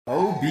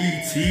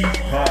OBT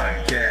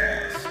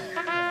Podcast.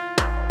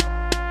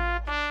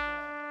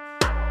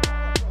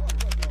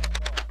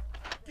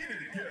 Get it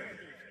together.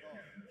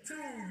 Tune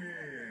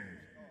in.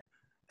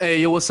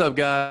 Hey, yo, what's up,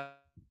 guys?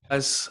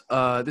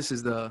 This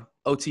is the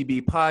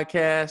OTB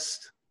Podcast.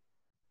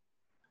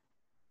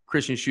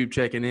 Christian Shoup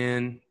checking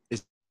in.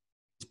 It's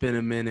been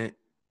a minute,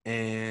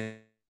 and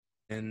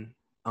I'm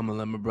gonna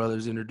let my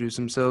brothers introduce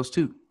themselves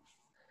too.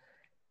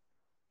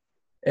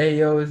 Hey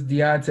yo, it's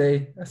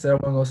Deontay. I said I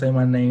wasn't gonna say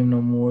my name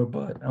no more,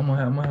 but I'm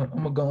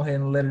gonna go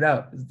ahead and let it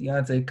out. It's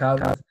Deontay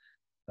Collins.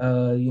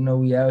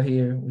 We out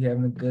here, we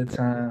having a good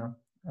time.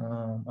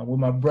 I'm with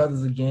my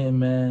brothers again,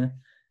 man.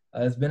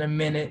 It's been a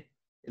minute.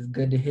 It's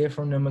good to hear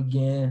from them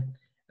again.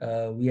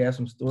 We have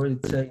some story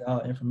to tell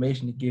y'all,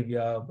 information to give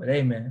y'all. But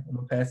hey, man, I'm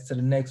gonna pass it to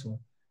the next one.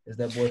 It's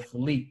that boy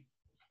Philippe.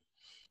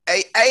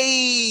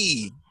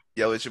 Hey!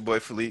 Yo, it's your boy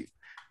Philippe,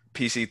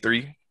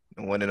 PC3,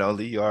 the one and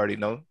only. You already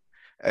know.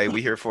 Hey,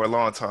 we here for a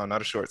long time, not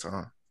a short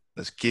time.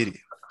 Let's get it.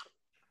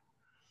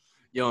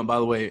 Yo, and by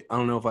the way, I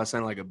don't know if I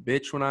sound like a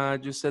bitch when I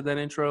just said that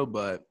intro,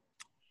 but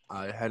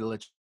I had to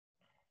let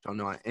y'all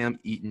know I am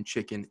eating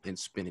chicken and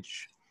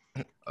spinach.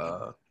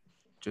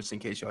 Just in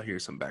case y'all hear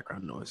some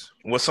background noise.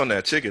 What's on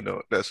that chicken,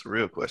 though? That's the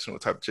real question.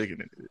 What type of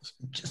chicken it is?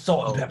 Just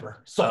salt and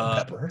pepper. Salt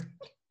and pepper.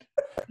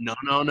 No.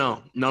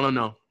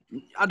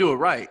 I do it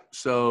right.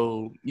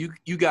 So you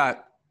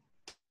got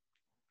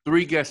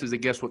 3 guesses to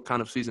guess what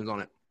kind of season's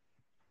on it.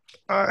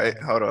 All right,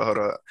 hold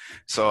on.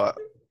 So,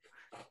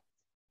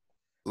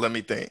 let me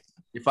think.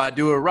 If I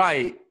do it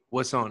right,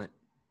 what's on it?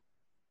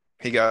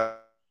 He got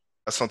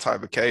some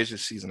type of Cajun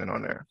seasoning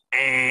on there.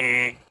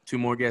 2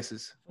 more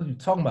guesses. What are you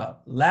talking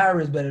about?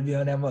 Larry's better be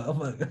on that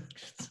motherfucker.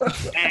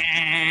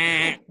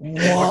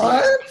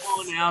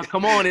 What?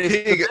 Come on. It's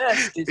the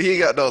best. He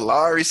got no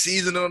Lowry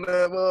seasoning on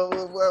there. I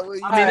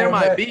mean, there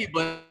might be,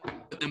 but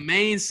the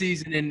main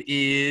seasoning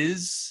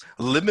is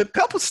lemon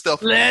pepper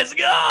stuff. Let's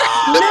go.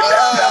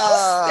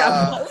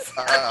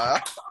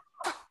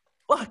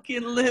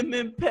 Fucking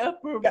lemon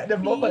pepper. Got the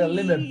motherfucking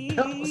lemon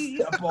pepper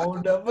stuff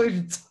on there. What are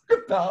you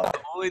talking about? The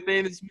only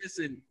thing that's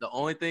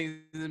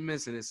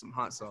missing is some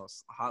hot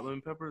sauce. Hot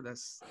lemon pepper,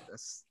 that's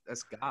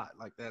God.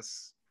 Like,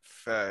 that's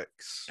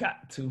facts.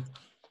 Got to.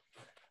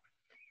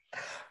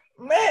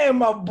 Man,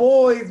 my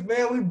boys,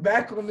 man, we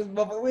back on this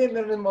motherfucker. We ain't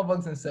been in this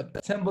motherfucker since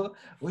September.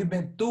 We've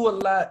been through a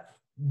lot,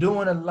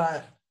 doing a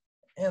lot.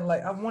 And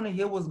like, I want to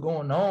hear what's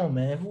going on,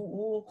 man.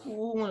 Who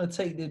want to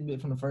take this bit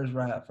from the first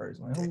ride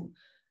first, man? Who?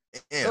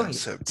 Damn,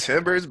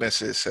 September. It's been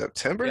since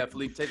September. Yeah,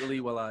 Philippe, take the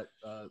lead while I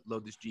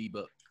load this G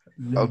up.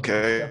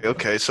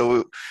 Okay.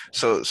 So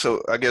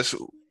I guess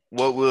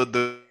what we'll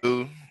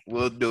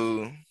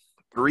do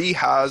 3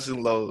 highs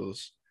and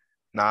lows.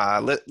 Nah,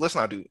 let's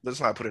not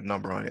put a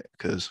number on it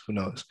because who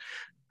knows.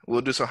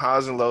 We'll do some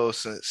highs and lows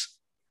since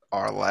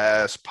our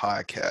last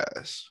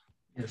podcast.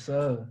 Yes,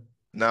 sir.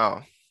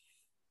 Now,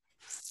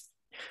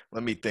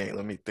 let me think.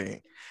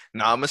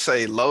 Now I'm gonna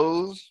say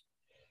lows.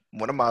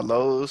 One of my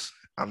lows,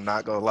 I'm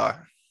not gonna lie.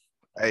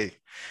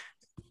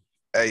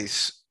 Hey,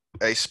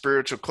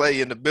 Spiritual Clay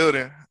in the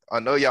building.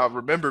 I know y'all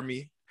remember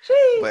me,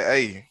 but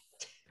hey,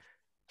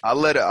 I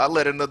let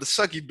another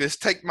sucky bitch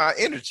take my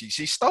energy.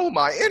 She stole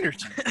my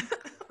energy.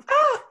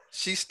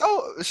 She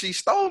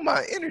stole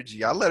my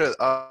energy. I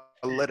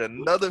let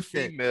another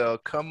female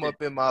come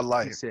up in my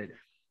life. He said,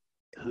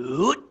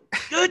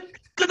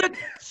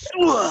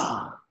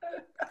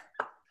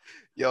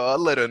 Yo, I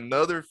let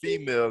another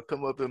female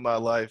come up in my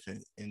life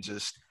and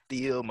just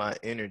steal my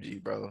energy,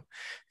 bro.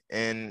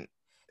 And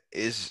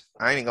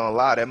I ain't gonna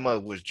lie, that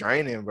mug was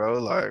draining, bro.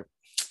 Like,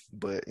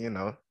 but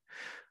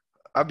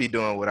I be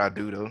doing what I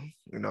do though.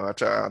 I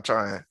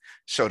try and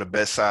show the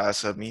best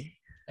sides of me.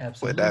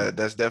 Absolutely. But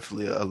that's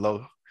definitely a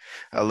low.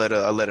 I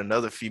let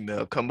another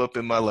female come up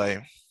in my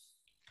life.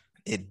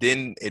 It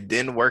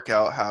didn't work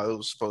out how it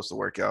was supposed to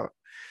work out.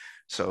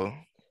 So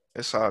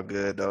it's all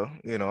good though.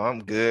 I'm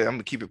good. I'm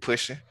gonna keep it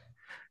pushing.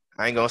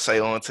 I ain't gonna say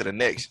on to the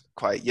next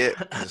quite yet.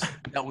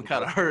 That one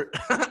kind of hurt.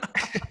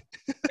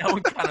 that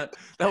one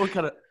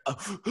kind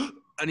of.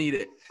 I need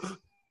it.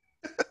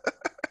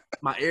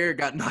 My air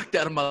got knocked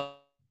out of my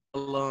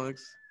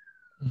lungs.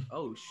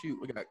 Oh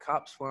shoot! We got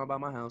cops flying by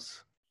my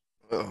house.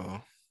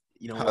 Oh.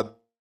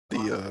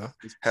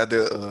 Had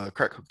the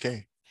crack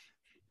cocaine.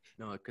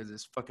 No, because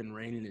it's fucking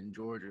raining in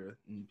Georgia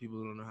and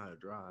people don't know how to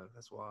drive.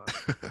 That's why.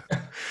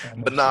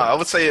 But nah, I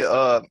would say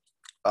a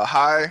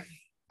high.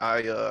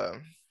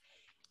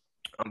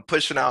 I'm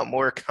pushing out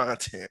more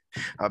content.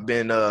 I've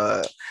been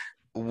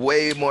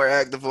way more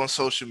active on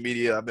social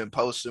media. I've been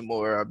posting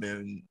more. I've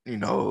been,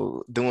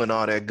 doing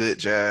all that good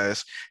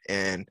jazz.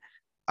 And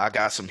I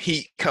got some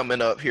heat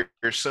coming up here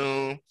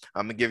soon.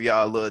 I'm gonna give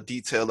y'all a little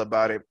detail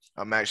about it.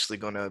 I'm actually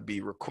gonna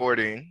be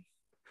recording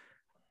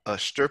a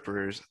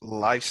stripper's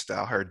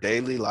lifestyle, her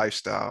daily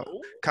lifestyle,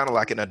 kind of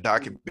like in a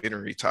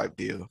documentary type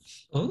deal.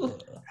 Ooh.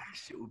 That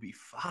shit would be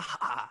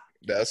fire.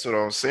 That's what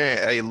I'm saying.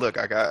 Hey, look,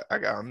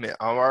 I'm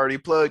already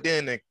plugged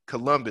in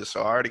Columbus,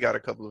 so I already got a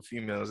couple of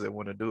females that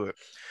want to do it.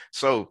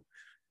 So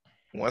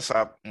once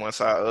I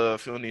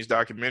film these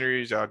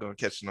documentaries, y'all gonna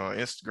catch it on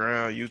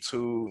Instagram,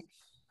 YouTube,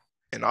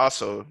 and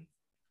also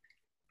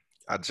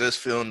I just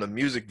filmed a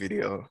music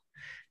video,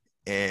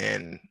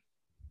 and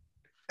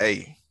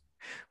hey,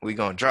 we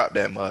gonna drop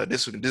that mud.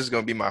 This is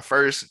gonna be my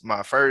first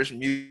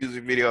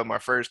music video, my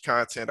first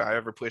content I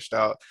ever pushed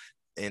out,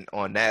 and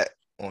on that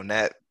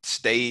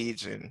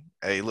stage. And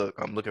hey, look,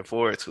 I'm looking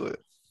forward to it.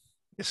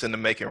 It's in the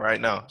making right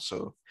now,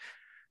 so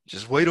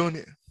just wait on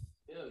it.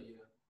 Hell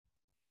yeah.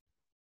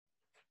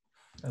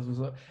 That's what's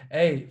up.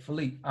 Hey,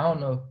 Philippe, I don't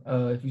know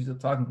if you're still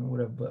talking or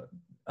whatever, but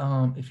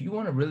if you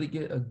want to really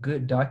get a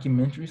good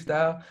documentary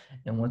style,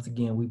 and once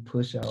again, we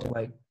push out,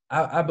 like,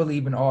 I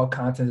believe in all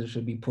content that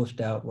should be pushed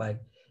out, like,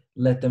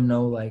 let them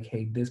know, like,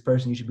 hey, this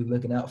person you should be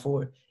looking out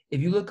for. If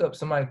you look up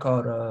somebody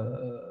called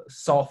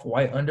Soft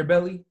White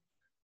Underbelly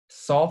on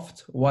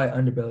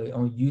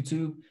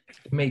YouTube,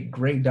 they make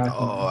great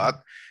documentaries.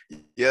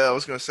 Yeah, I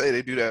was gonna say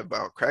they do that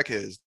about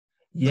crackheads.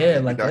 Yeah, They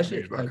do like that documentaries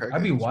shit. about Like I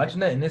be crackheads. watching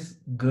that and it's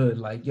good.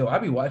 Like, yo, I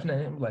be watching that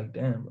and I'm like,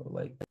 damn, bro,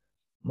 like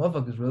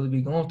motherfuckers really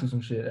be going through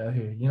some shit out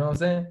here. You know what I'm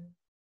saying?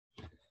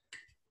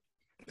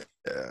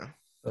 Yeah,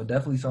 So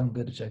definitely something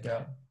good to check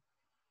out.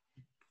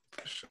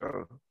 for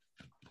sure.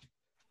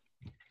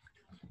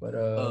 But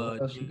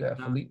what else you got,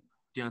 Deontay, Philippe?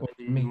 Deontay, Or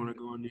you me? want to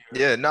go on there?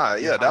 Yeah, nah,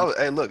 Yeah, yeah, that was.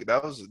 Hey, look,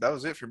 that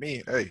was it for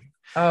me. Hey,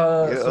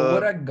 yeah, So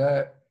what I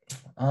got,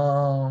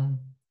 um,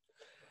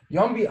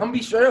 yo, I'm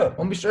be straight up.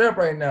 I'm be straight up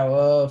right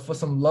now. For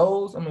some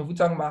lows, I mean, if we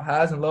talking about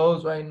highs and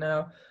lows right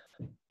now,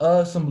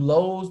 some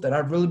lows that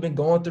I've really been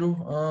going through.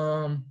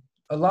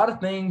 A lot of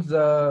things,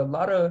 a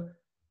lot of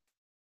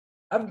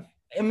I've,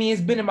 I mean,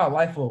 it's been in my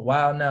life for a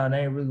while now, and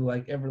I ain't really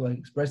like ever like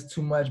expressed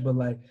too much, but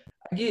like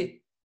I get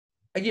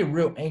I get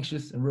real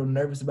anxious and real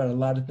nervous about a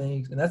lot of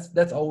things, and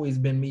that's always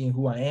been me and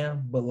who I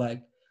am. But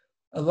like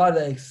a lot of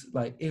that,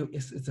 like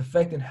it's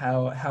affecting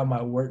how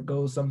my work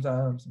goes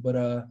sometimes. But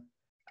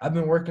I've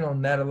been working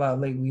on that a lot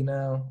lately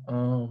now.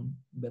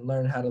 Been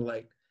learning how to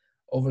like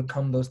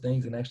overcome those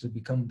things and actually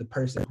become the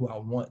person who I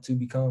want to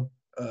become.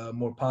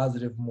 More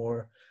positive,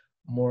 more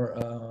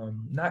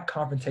not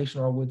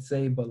confrontational, I would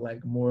say, but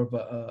like more of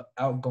a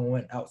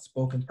outgoing,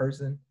 outspoken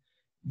person,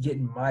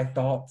 getting my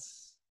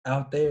thoughts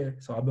out there.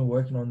 So I've been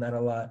working on that a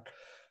lot.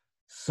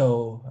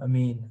 So I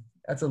mean,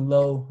 that's a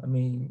low. I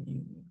mean,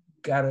 you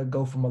gotta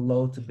go from a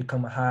low to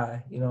become a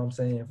high. You know what I'm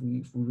saying? If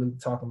we really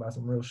talking about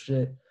some real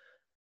shit.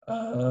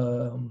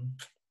 Um,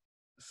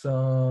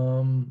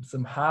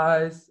 some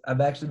highs. I've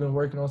actually been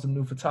working on some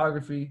new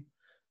photography.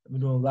 I've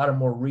been doing a lot of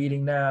more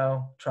reading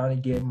now, trying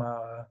to get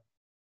my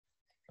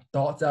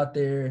thoughts out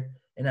there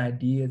and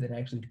ideas and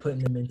actually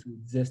putting them into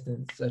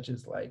existence, such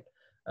as like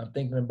I'm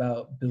thinking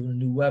about building a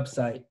new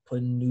website,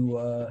 putting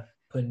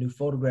new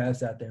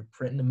photographs out there,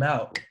 printing them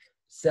out,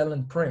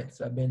 selling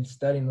prints. I've been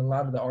studying a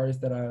lot of the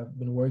artists that I've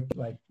been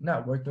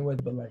not working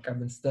with, but like I've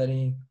been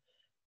studying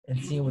and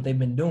seeing what they've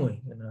been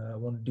doing, and I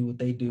want to do what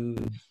they do,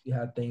 see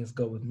how things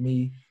go with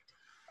me.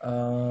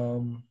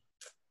 um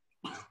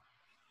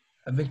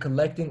I've been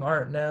collecting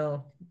art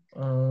now.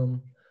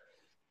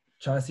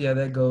 Trying to see how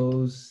that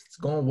goes. It's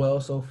going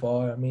well so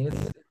far. I mean,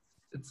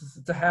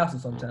 it's a hassle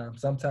sometimes.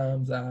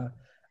 Sometimes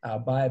I'll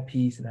buy a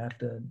piece and I have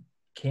to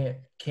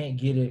can't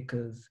get it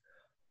because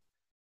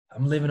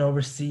I'm living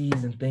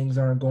overseas and things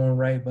aren't going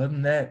right. But other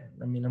than that,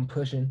 I mean, I'm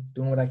pushing,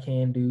 doing what I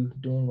can do,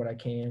 doing what I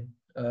can.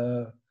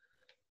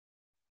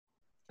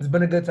 It's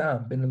been a good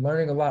time. Been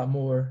learning a lot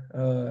more.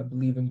 I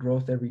believe in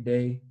growth every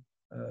day.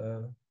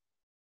 Uh,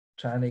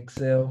 Trying to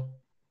excel.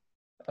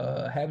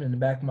 Having in the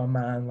back of my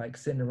mind, like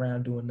sitting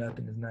around doing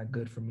nothing is not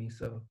good for me.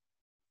 So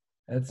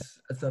that's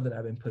something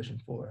I've been pushing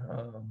for.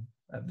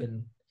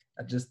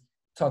 I just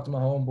talked to my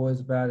homeboys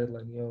about it,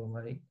 like, yo,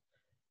 like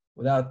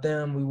without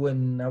them,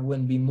 I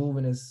wouldn't be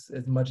moving as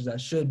much as I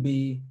should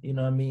be. You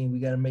know what I mean? We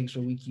got to make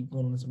sure we keep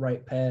going on this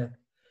right path,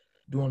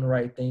 doing the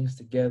right things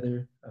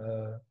together.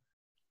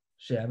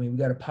 Shit, I mean, we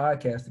got a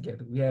podcast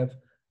together.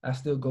 I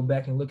still go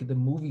back and look at the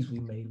movies we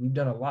made. We've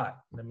done a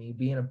lot. I mean,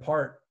 being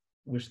apart,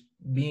 we're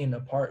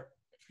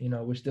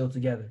still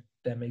together.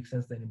 If that makes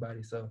sense to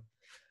anybody. So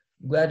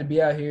I'm glad to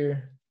be out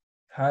here.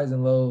 Highs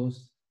and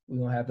lows.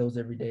 We're gonna have those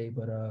every day.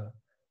 But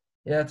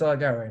yeah, that's all I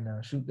got right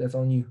now. Shoot, that's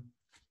on you.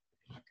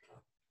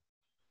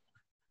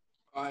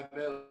 All right,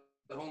 Bill.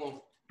 Hold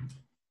on.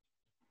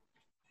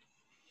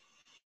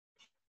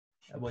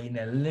 That boy eating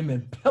that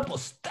lemon pepper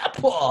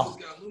stepper. Just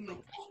got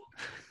aluminum.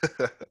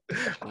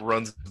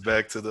 Runs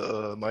back to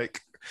the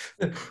mic.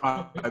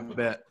 I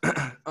bet.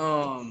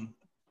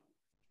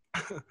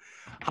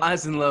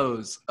 Highs and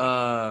lows.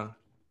 Damn,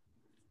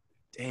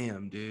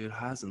 dude.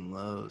 Highs and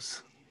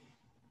lows.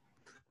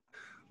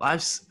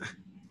 Life's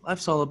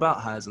all about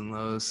highs and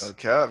lows.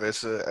 Okay,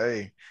 it's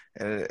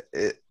and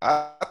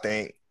I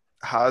think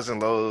highs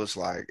and lows,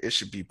 like it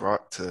should be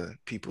brought to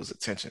people's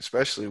attention,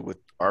 especially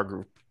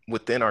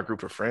within our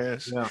group of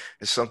friends. Yeah.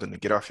 It's something to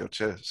get off your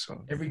chest.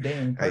 So Every day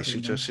in hey, person,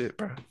 shoot your shit,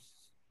 bro.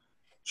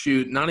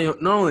 Shoot, not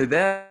only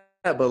that,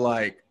 but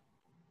like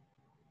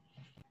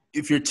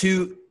if you're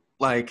too,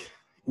 like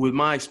with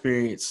my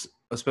experience,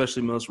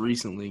 especially most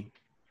recently,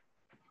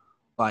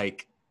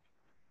 like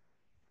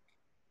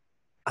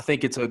I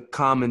think it's a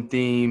common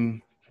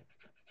theme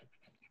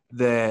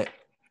that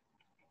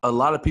a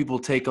lot of people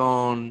take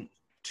on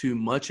too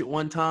much at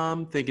one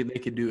time, thinking they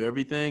could do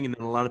everything, and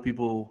then a lot of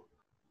people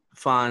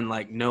find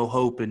like no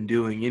hope in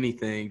doing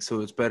anything,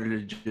 so it's better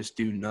to just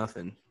do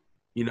nothing.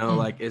 You know,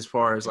 like as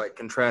far as like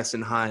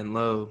contrasting high and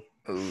low.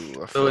 Ooh, I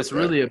So felt it's that.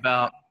 really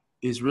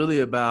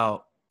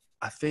about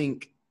I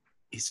think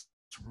it's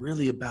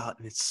really about,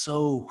 and it's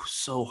so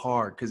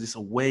hard because it's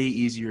a way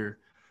easier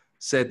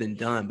said than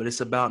done, but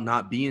it's about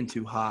not being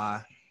too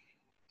high,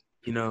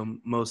 you know,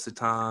 most of the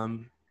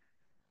time,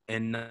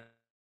 and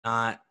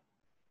not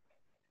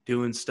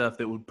doing stuff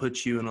that would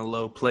put you in a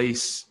low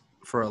place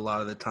for a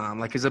lot of the time.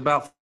 Like it's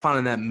about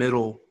finding that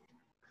middle.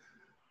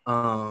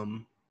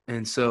 And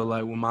so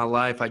like with my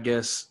life, I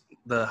guess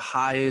the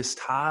highest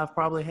high I've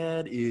probably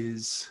had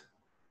is,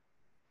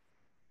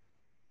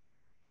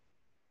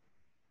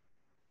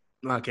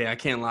 okay, I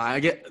can't lie.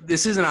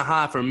 This isn't a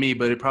high for me,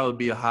 but it'd probably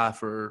be a high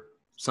for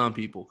some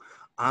people.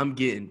 I'm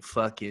getting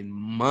fucking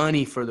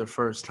money for the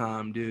first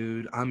time,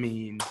 dude. I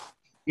mean,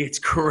 it's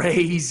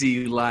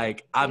crazy.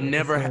 Like I've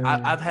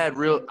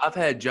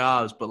had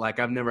jobs, but like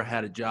I've never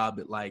had a job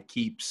that like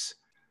keeps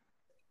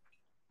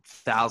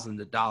thousands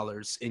of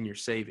dollars in your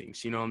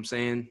savings. You know what I'm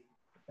saying?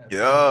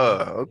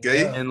 Yeah.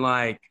 Okay. Yeah. And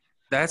like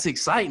that's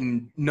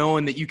exciting,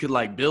 knowing that you could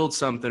like build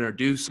something or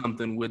do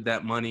something with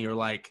that money, or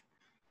like,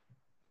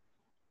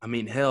 I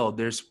mean, hell,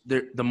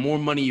 the more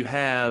money you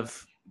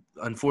have,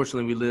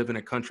 unfortunately, we live in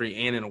a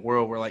country and in a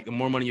world where like the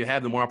more money you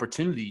have, the more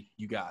opportunity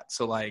you got.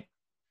 So like,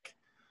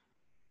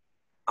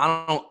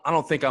 I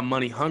don't think I'm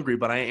money hungry,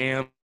 but I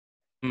am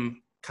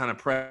kind of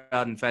proud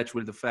and infatuated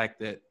with the fact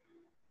that,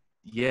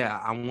 yeah,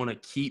 I want to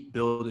keep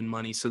building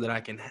money so that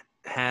I can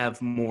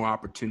have more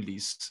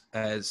opportunities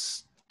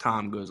as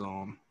time goes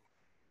on.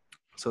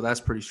 So that's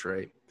pretty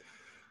straight.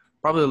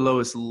 Probably the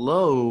lowest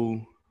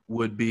low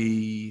would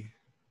be,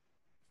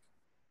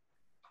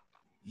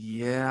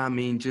 yeah, I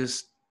mean,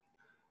 just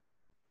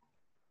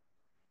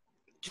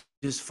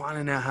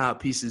finding out how it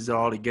pieces it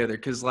all together.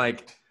 Cause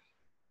like,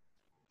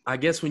 I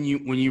guess when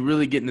you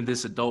really get into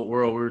this adult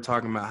world, we were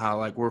talking about how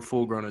like we're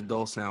full grown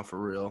adults now for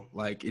real.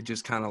 Like it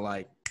just kind of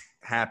like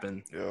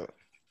happened. Yeah.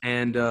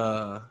 And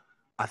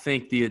I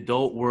think the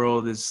adult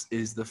world is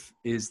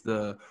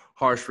the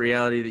harsh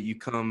reality that you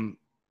come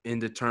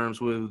into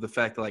terms with the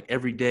fact that like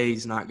every day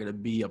is not going to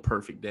be a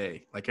perfect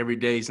day. Like every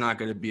day is not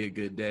going to be a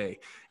good day.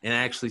 And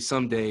actually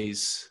some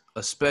days,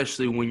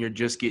 especially when you're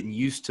just getting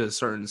used to a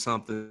certain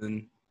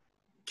something,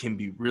 can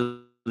be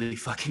really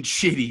fucking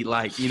shitty.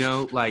 Like, you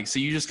know, like, so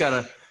you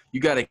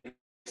gotta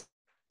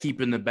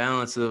keep in the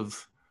balance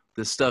of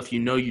the stuff, you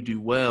know, you do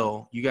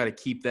well. You got to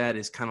keep that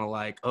as kind of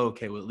like, oh,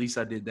 okay, well, at least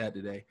I did that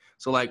today.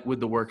 So like with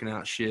the working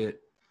out shit,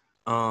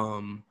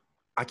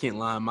 I can't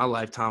lie. In my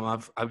lifetime,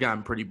 I've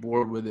gotten pretty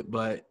bored with it,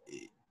 but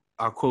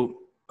I'll quote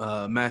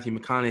Matthew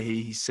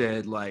McConaughey. He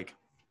said like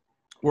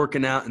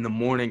working out in the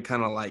morning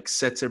kind of like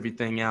sets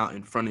everything out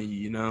in front of you,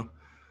 you know,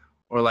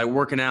 or like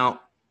working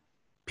out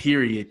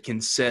period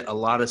can set a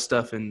lot of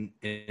stuff in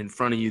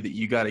front of you that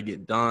you got to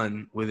get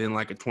done within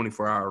like a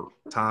 24-hour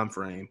time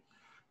frame.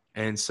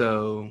 And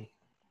so,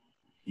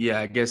 yeah,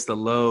 I guess the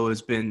low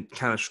has been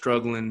kind of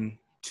struggling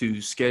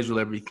to schedule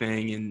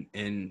everything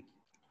and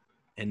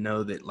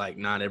know that like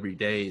not every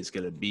day is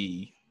going to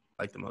be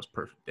like the most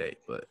perfect day,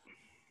 but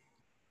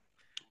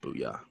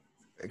yeah.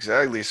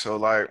 Exactly. So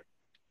like,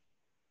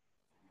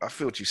 I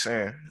feel what you're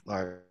saying.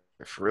 Like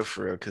for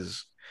real,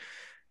 because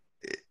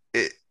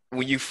it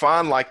when you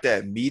find like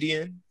that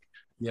median,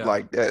 Yeah.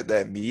 like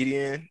that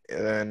median,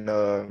 and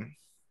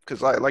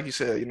because like you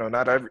said, you know,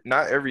 not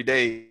every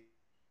day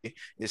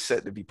is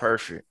set to be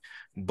perfect,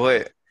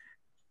 but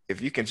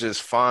if you can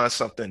just find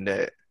something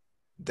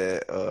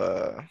that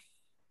uh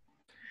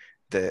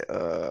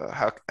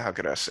how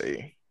could I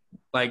say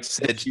Like that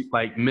sets you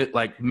like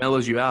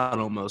mellows you out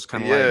almost,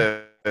 kind of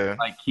yeah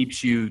like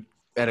keeps you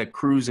at a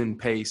cruising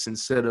pace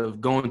instead of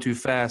going too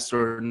fast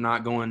or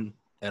not going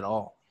at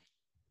all.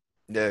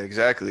 yeah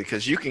exactly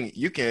because you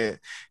can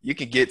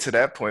get to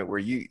that point where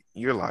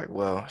you're like,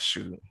 well,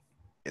 shoot,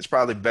 it's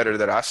probably better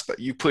that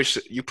you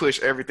push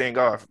everything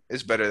off.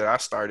 It's better that I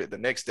started the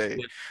next day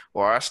Yeah.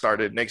 or I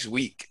started next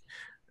week.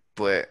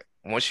 But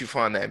once you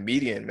find that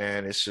median,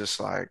 man, it's just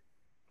like,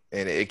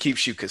 and it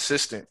keeps you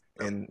consistent.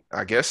 And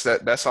I guess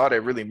that's all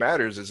that really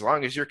matters. As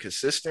long as you're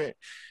consistent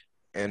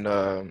and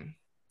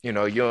you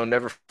know, you'll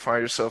never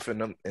find yourself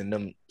in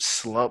them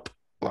slump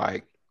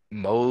like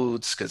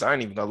modes. Because I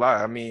ain't even gonna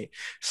lie. I mean,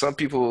 some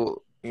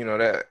people, you know,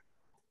 that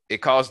it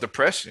caused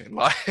depression.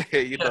 Like,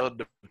 you Yeah. know,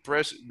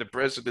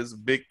 depression is a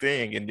big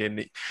thing, and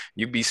then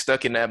you be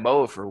stuck in that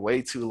mode for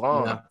way too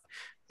long, Yeah.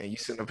 and you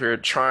sitting up here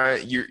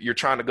trying, you're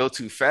trying to go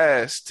too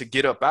fast to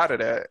get up out of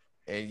that,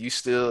 and you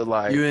still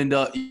like, You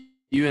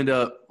end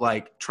up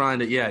like trying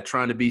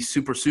to be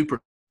super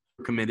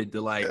committed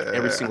to like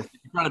every uh, single thing.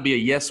 You're trying to be a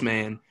yes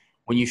man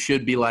when you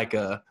should be like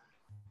a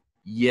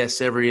yes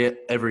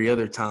every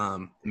other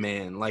time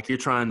man. Like you're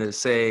trying to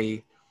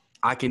say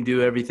I can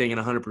do everything at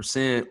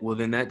 100%. Well,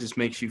 then that just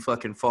makes you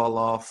fucking fall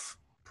off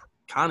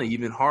kind of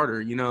even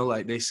harder, you know,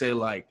 like they say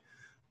like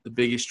the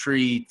biggest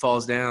tree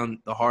falls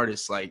down the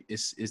hardest. Like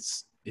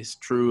it's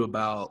true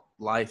about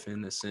life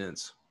in a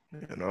sense.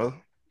 You know,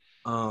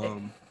 I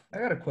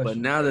got a question. But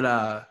now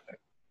that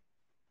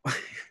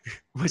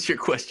what's your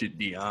question,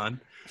 Dion?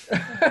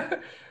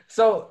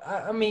 So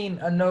I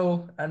mean, I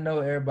know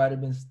everybody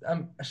been.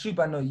 Shoop,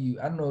 I know you.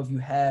 I don't know if you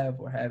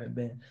have or haven't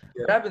been,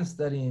 but I've been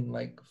studying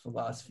like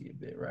philosophy a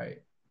bit,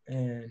 right?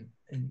 And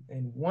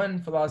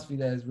one philosophy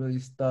that has really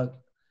stuck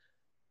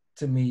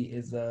to me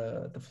is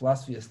the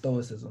philosophy of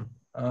Stoicism.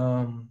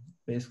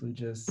 Basically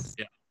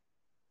just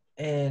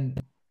and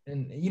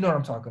you know what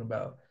I'm talking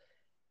about.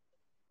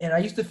 And I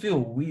used to feel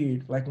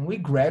weird, like when we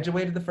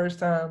graduated the first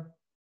time.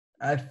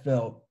 I ain't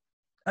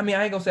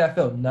gonna say I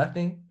felt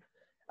nothing.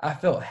 I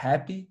felt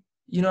happy.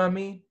 You know what I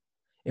mean?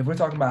 If we're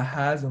talking about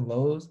highs and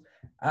lows,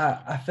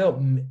 I felt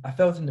in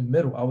the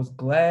middle. I was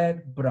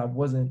glad, but I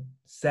wasn't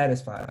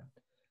satisfied.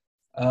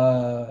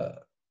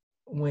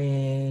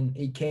 When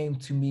it came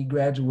to me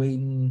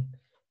graduating,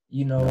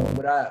 you know,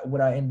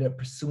 what I ended up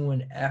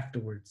pursuing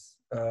afterwards,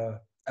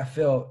 I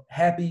felt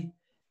happy,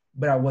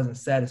 but I wasn't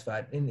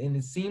satisfied. And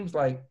it seems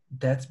like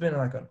that's been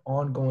like an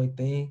ongoing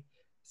thing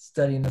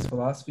studying this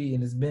philosophy.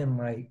 And it's been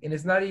like, and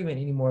it's not even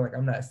anymore like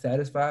I'm not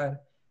satisfied.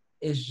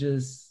 It's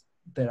just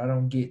that I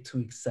don't get too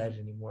excited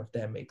anymore, if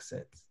that makes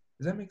sense.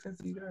 Does that make sense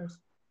to you guys?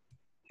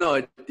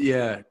 No,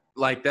 yeah,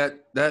 like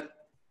that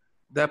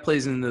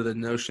plays into the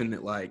notion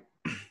that like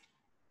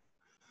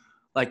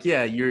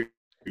yeah,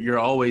 you're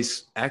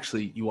always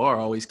actually you are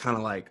always kind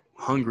of like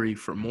hungry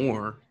for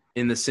more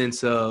in the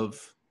sense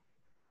of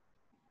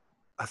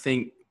I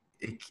think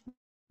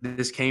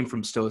this came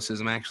from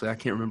Stoicism. Actually, I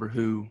can't remember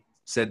who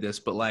said this,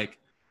 but like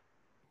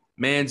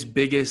man's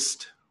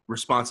biggest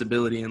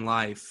responsibility in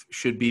life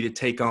should be to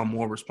take on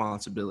more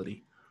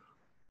responsibility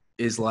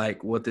is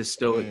like what this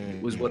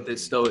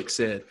Stoic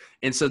said.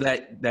 And so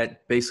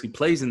that basically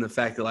plays in the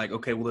fact that like,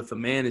 okay, well, if a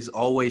man is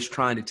always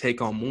trying to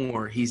take on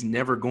more, he's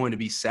never going to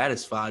be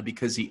satisfied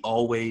because he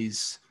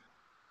always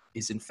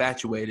is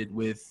infatuated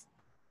with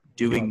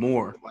doing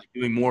more, like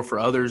doing more for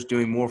others,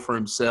 doing more for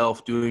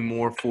himself, doing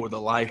more for the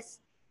life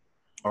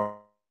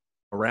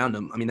around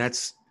him. I mean,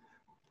 that's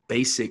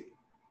basic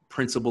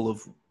principle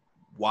of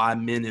why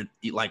men,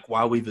 like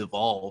why we've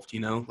evolved, you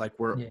know, like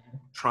we're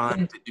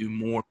trying to do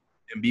more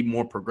and be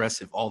more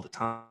progressive all the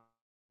time.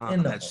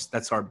 And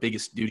that's our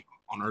biggest duty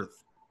on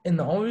earth. And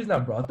the only reason I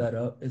brought that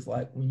up is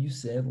like when you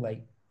said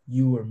like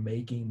you were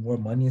making more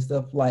money and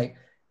stuff, like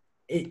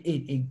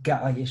it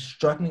got like it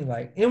struck me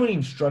like it wouldn't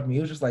even struck me.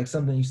 It was just like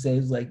something you said.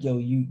 It was like, yo,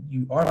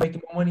 you are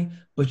making more money,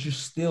 but you're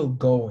still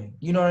going.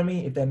 You know what I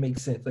mean? If that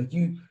makes sense. Like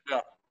you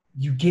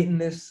getting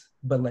this,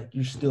 but like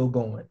you're still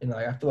going. And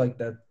like I feel like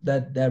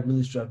that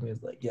really struck me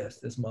as like, yes,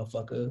 this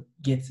motherfucker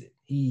gets it.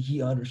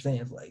 He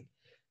understands like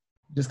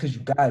just because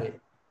you got it,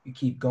 you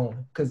keep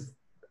going. Because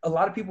a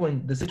lot of people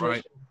in the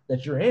situation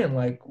that you're in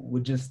like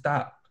would just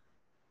stop.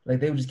 Like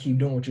they would just keep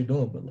doing what you're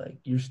doing, but like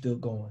you're still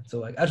going. So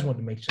like I just wanted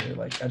to make sure,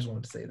 like I just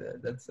wanted to say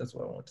that. That's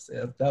what I wanted to say.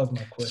 That was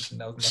my question.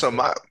 That was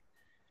my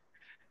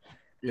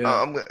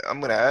I'm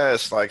gonna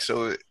ask, like,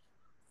 so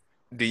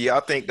do y'all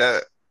think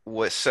that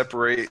what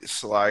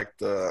separates like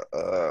the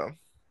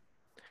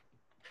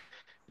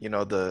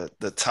the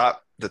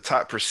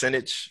top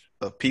percentage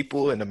of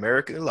people in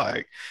America,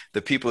 like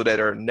the people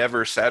that are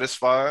never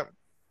satisfied?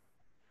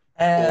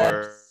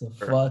 Absolutely.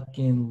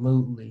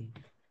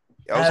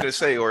 I was gonna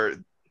say, or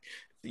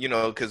you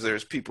know, because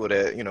there's people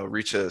that, you know,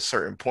 reach a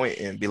certain point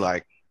and be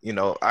like, you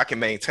know, I can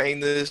maintain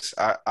this.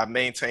 I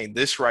maintain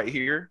this right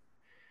here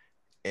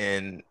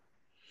and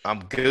I'm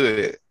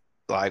good.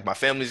 Like my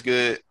family's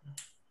good.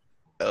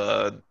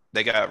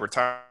 They got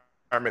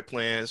retirement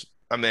plans.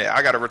 I mean,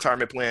 I got a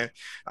retirement plan.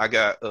 I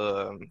got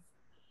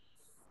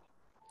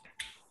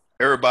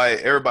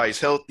everybody's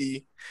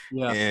healthy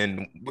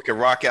and we can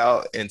rock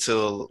out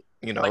until,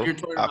 you know,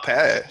 like I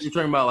pass. You're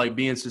talking about like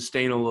being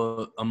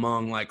sustainable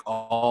among like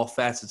all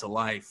facets of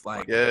life.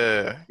 Like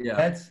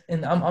that's,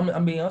 and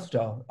I'm being honest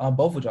with y'all,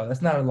 both of y'all.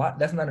 That's not a lot.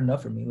 That's not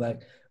enough for me.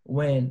 Like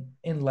when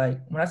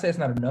I say it's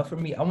not enough for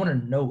me, I want to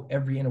know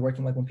every inner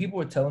working. Like when people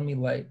were telling me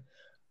like,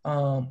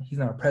 he's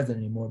not a president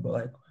anymore, but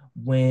like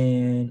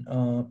when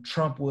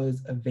Trump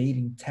was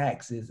evading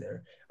taxes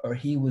or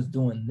he was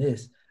doing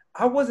this,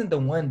 I wasn't the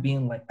one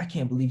being like, I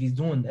can't believe he's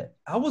doing that.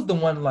 I was the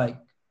one like,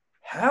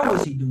 how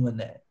is he doing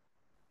that?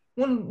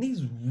 When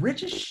he's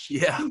rich as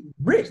shit, he's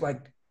rich.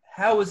 Like,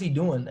 how is he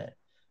doing that?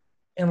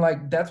 And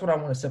like, that's what I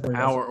want to separate.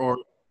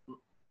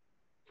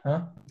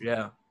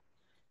 Yeah.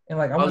 And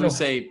like, I was gonna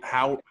say,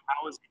 how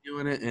is he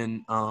doing it,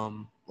 and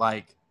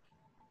like,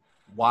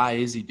 why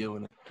is he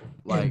doing it?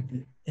 Like,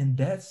 and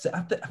that's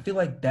I feel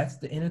like that's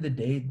the end of the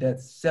day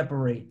that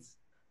separates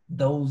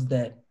those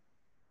that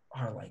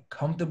are like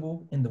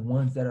comfortable and the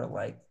ones that are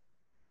like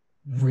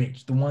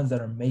rich, the ones that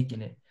are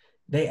making it.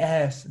 They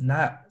ask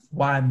not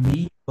why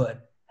me,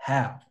 but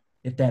how,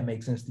 if that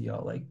makes sense to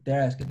y'all. Like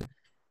they're asking,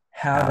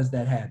 how does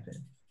that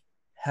happen?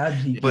 How did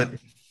he get it?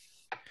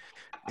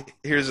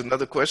 Here's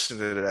another question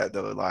to that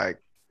though.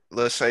 Like,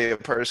 let's say a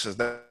person's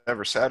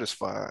never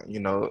satisfied, you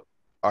know,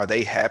 are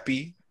they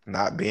happy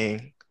not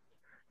being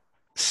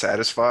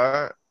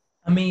satisfied?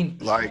 I mean,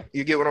 Like,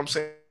 you get what I'm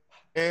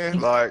saying?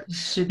 Like,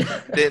 shit.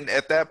 then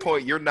at that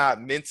point, you're not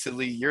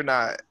mentally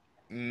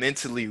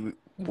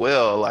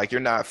well. Like,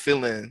 you're not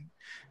feeling,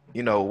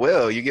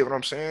 well. You get what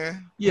I'm saying?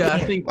 I Yeah, I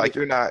can't. think Like, like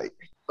I you're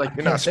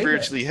can't not say that.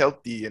 spiritually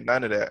healthy and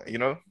none of that.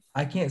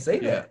 I can't say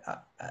Yeah.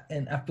 that.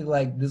 And I feel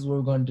like this is where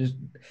we're going to just,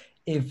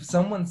 if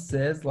someone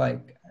says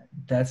like,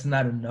 that's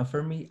not enough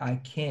for me, I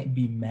can't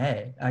be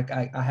mad.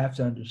 I have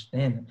to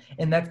understand them.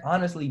 And that's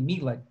honestly me.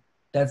 Like,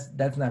 that's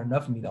not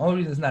enough for me. The only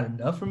reason it's not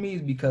enough for me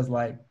is because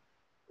like,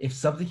 if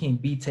something can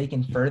be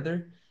taken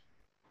further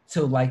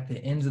to like the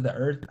ends of the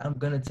earth, I'm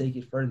gonna take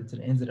it further to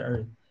the ends of the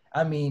earth.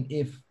 I mean,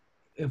 if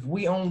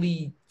we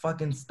only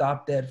fucking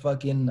stopped at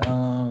fucking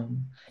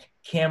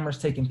cameras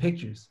taking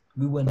pictures,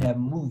 we wouldn't have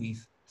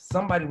movies.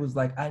 Somebody was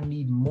like, I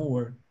need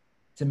more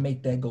to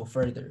make that go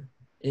further.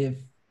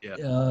 If Yeah.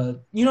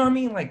 you know what I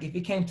mean? Like if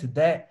it came to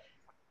that,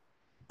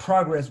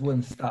 progress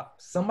wouldn't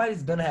stop.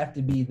 Somebody's gonna have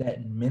to be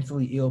that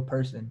mentally ill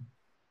person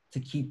to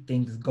keep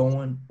things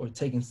going or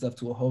taking stuff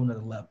to a whole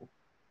nother level.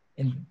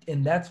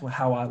 And that's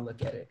how I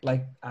look at it.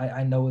 Like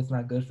I know it's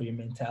not good for your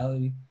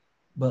mentality,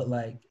 but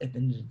like at the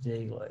end of the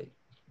day, like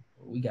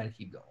we got to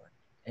keep going,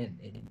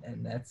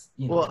 and that's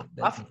well,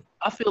 that's me.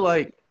 I feel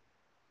like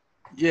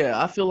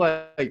I feel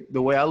like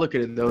the way I look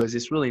at it though is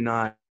it's really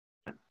not.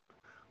 I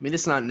mean,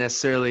 it's not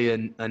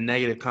necessarily a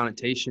negative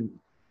connotation.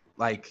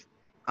 Like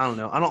I don't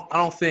know. I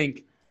don't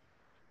think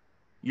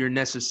you're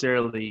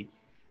necessarily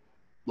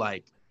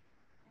like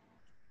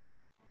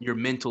your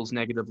mental's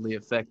negatively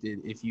affected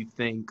if you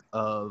think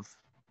of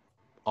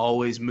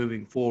always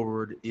moving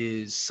forward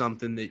is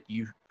something that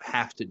you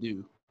have to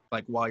do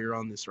like while you're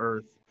on this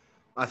earth.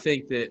 I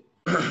think that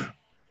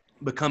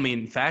becoming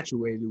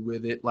infatuated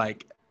with it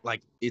like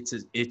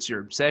it's your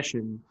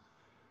obsession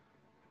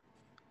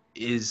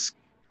is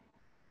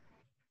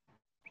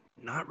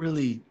not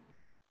really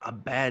a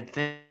bad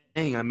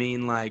thing. I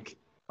mean, like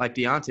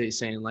Deontay is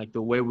saying, like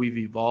the way we've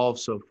evolved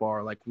so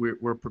far, like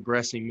we're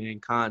progressing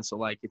mankind. So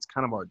like it's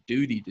kind of our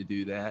duty to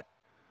do that.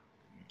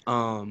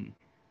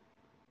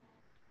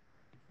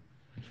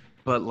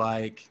 But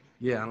like,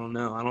 yeah, I don't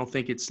know. I don't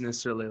think it's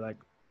necessarily like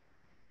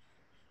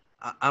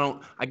I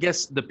don't. I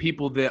guess the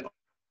people that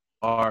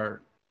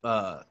are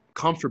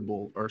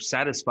comfortable or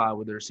satisfied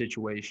with their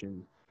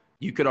situation,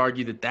 you could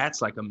argue that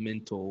that's like a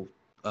mental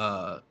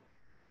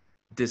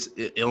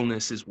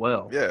illness as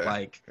well. Yeah.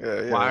 Like,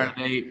 Yeah.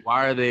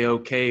 why are they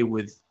okay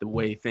with the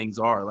way things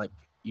are? Like,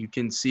 you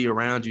can see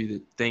around you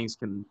that things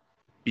can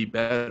be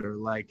better.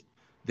 Like,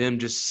 them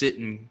just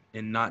sitting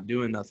and not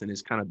doing nothing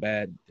is kind of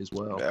bad as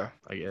well. Yeah.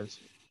 I guess.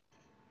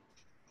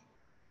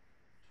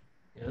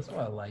 Yeah, that's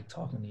why I like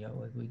talking to y'all.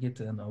 Like we get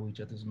to know each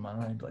other's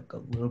mind like a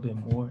little bit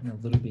more and a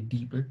little bit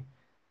deeper.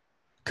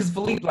 Because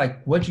Philippe,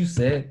 like what you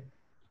said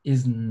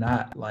is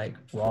not like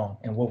wrong,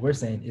 and what we're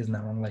saying is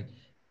not wrong. Like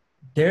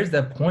there's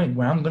that point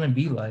where I'm gonna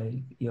be like,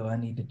 yo, I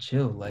need to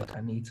chill. Like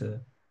I need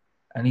to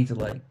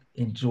like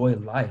enjoy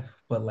life.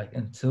 But like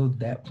until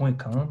that point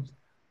comes,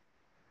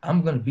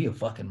 I'm gonna be a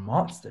fucking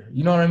monster.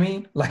 You know what I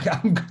mean? Like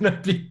I'm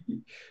gonna be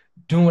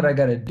doing what I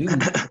gotta do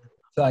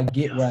so I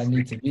get where I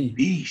need to be.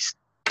 Beast.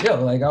 Yo,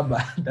 like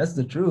that's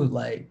the truth.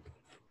 Like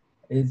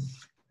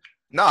it's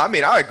No, I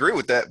mean I agree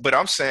with that, but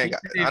I'm saying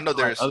I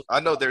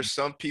know there's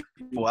some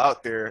people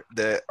out there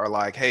that are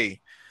like, hey,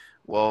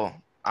 well,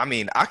 I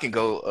mean I can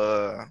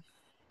go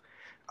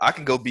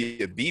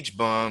be a beach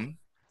bum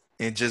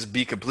and just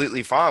be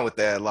completely fine with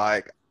that.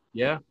 Like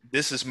Yeah.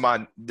 this is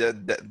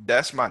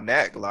that's my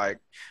knack. Like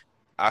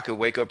I could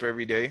wake up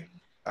every day,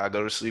 I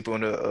go to sleep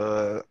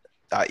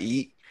I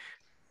eat,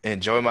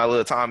 enjoy my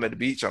little time at the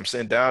beach. I'm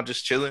sitting down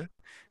just chilling,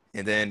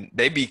 and then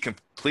they be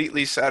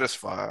completely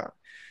satisfied.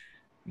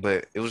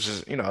 But it was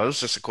just, it was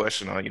just a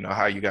question on,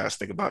 how you guys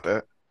think about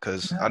that.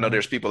 Because I know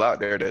there's people out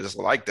there that just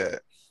like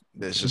that.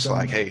 That's just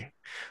like, hey,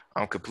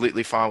 I'm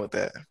completely fine with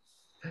that.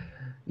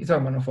 You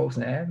talking about the folks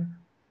in Adam?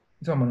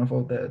 You talking about the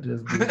folks that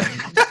just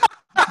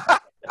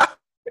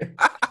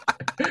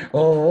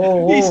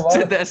He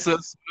said that so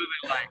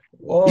smoothly, like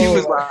he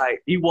was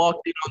like he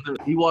walked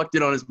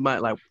in on his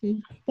mic like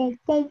you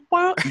talking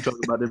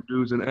about them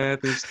dudes in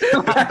Athens.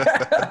 You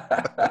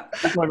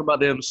talking about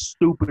them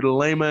stupid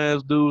lame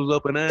ass dudes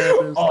up in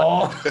Athens.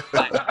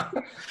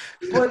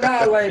 But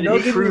nah, like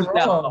don't get me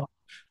wrong.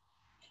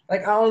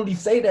 Like I only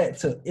say that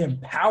to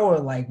empower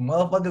like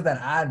motherfuckers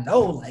that I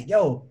know. Like,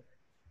 yo,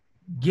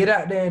 get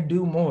out there and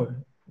do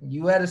more.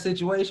 You at a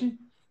situation,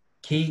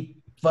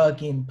 keep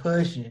fucking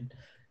pushing.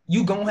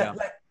 You gonna have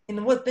like,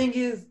 and what thing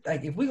is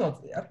like if we gonna,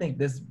 I think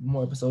this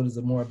more episode is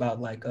more about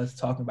like us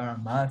talking about our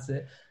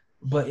mindset.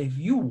 But if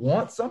you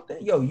want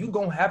something, yo, you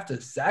gonna have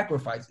to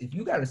sacrifice. If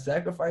you gotta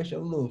sacrifice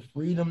your little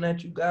freedom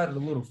that you got or the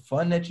little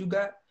fun that you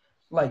got,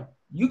 like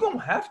you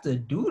gonna have to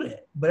do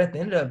that. But at the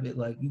end of it,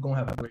 like you gonna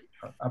have a great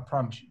time. I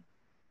promise you.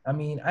 I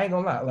mean, I ain't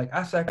gonna lie. Like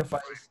I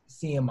sacrifice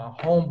seeing my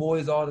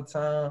homeboys all the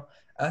time.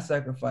 I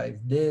sacrifice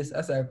this.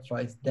 I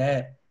sacrifice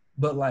that.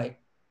 But like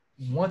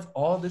once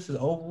all this is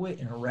over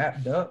with and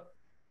wrapped up,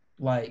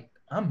 like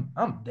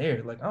I'm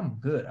there. Like I'm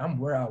good. I'm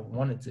where I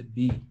wanted to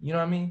be. You know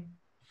what I mean?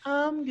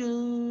 I'm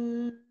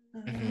good.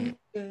 Mhm.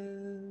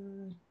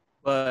 Good.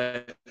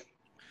 But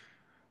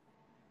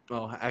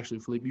actually,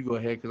 Philippe, you go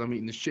ahead because I'm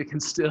eating this chicken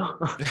still.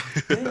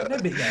 Damn,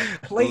 that big got a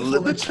plate full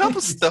Let me of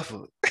couple chicken.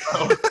 stuffer.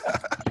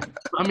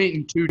 I'm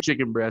eating 2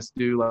 chicken breasts,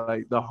 dude.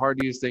 Like the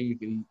heartiest thing you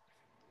can eat.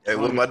 Hey,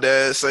 what my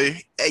dad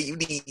say? Hey, you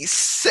need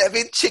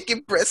 7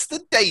 chicken breasts a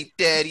day,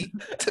 Daddy,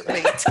 to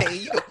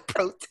maintain your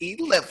protein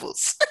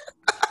levels.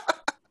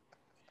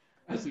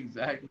 That's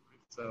exactly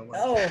so.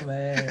 Like, Oh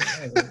man.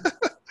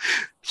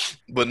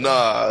 But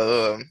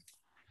nah,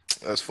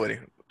 that's funny.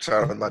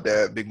 Shout out to my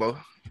dad, Big Mo,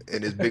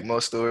 and his Big Mo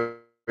stories.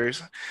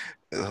 It's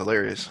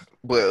hilarious.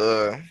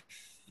 But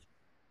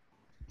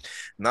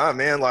nah,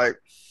 man, like,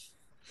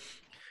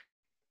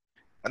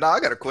 nah, I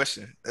got a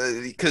question.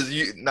 Because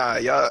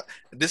y'all,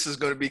 this is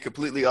gonna be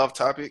completely off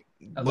topic,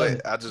 I love but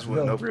it. I just Let's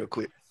want to know go. real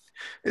quick.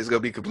 It's gonna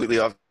be completely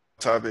off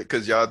topic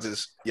because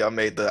y'all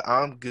made the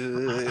I'm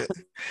good,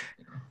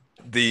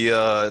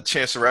 the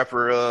Chance the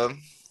Rapper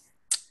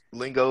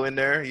lingo in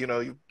there. You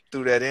know, you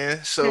threw that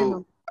in.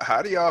 So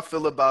how do y'all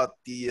feel about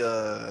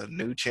the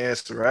new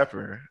Chance the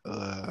Rapper?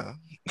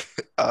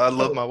 I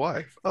love Yo, my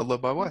wife. I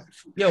love my wife.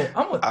 yo, I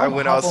I'm gonna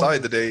went hop on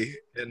outside this. today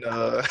and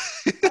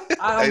hey,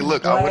 I'm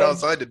look, I went glad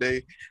outside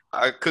today.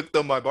 I cooked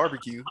on my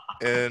barbecue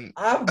and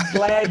I'm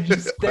glad you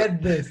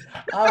said this.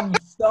 I'm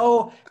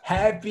so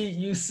happy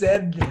you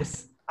said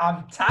this.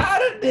 I'm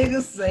tired of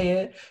niggas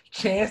saying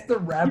Chance the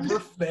Rapper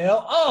fell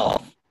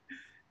off.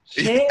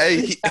 Chance hey,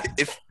 is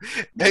if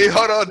hey,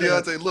 hold on,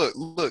 Deontay.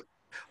 Look.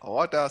 I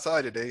walked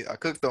outside today. I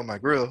cooked on my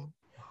grill.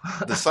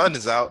 The sun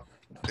is out.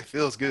 It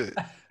feels good.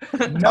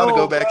 Time to go no,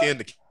 bro. back in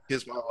to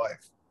kiss my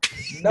wife.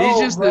 he's No,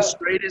 just the bro.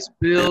 straightest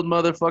build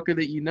motherfucker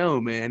that you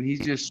know, man. He's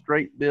just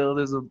straight build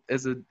as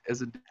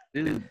a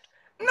dude.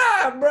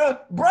 Nah, bro.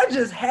 Bro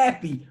just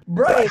happy.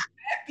 Bro is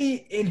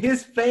happy and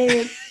his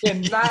fans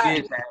cannot He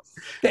is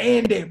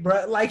stand it,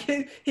 bro. Like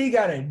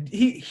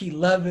he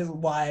love his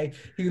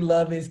wife. He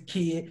love his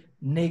kid.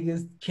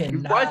 Niggas His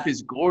wife cannot.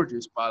 is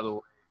gorgeous, by the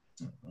way.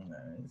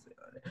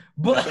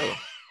 But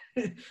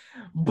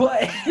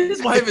but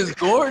His wife is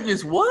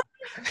gorgeous. What?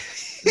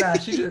 nah,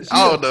 she just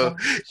I don't know.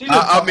 she just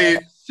I tall. mean,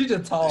 She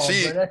just tall,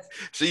 she bro.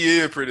 she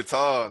is pretty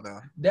tall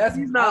now. That's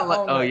She's I not like.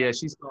 don't Oh know. yeah,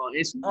 she's not.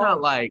 She's Oh.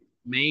 not like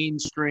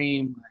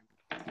mainstream.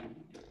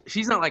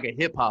 She's not like a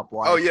hip hop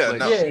wife. Oh yeah, but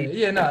no. No.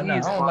 I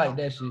she's don't fine. like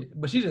that shit.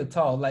 But she just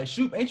tall. Like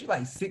shoot, ain't you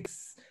like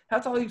 6? How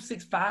tall are you?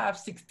 6'5",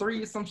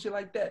 6'3", or some shit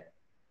like that?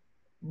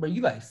 Bro,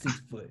 you like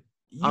 6 foot.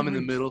 You I'm in the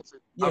reach- middle.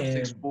 Yeah. I'm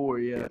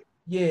 6'4". Yeah.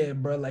 Yeah,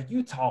 bro. Like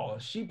you tall.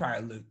 She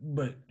probably look,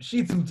 but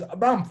she too tall.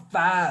 But I'm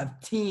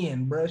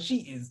 5'10", bro. She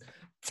is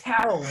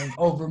towering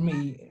over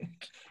me.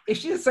 If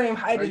she the same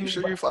height Are as you me,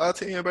 sure bro, you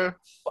 5'10", bro?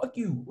 fuck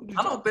you. What you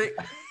I don't talking think.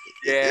 about?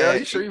 Yeah, Yeah.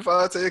 you sure you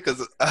 5'10"?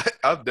 Because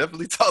I'm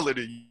definitely taller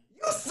than you,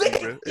 You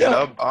sick? bro. And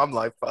Yo. I'm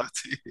like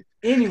 5'10".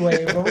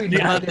 Anyway, but we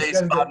not Deontay's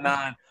discussing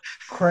that.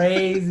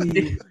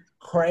 5'9".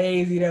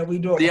 Crazy that we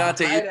do it.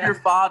 Deontay, if you're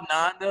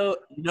 5'9", though,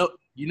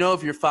 you know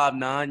if you're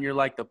 5'9", you're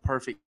like the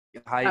perfect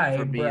height for Alright,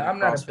 bro. being a I'm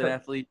not a CrossFit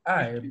athlete.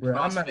 Alright, bro.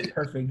 I'm not a CrossFit.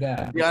 perfect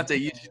guy. Deontay,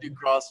 you should do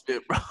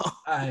CrossFit, bro.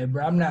 Alright,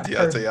 bro. I'm not Deontay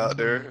perfect. out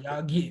there.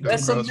 Y'all get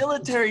That's some CrossFit.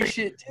 military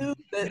shit too.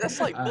 That's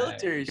like Alright.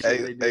 military shit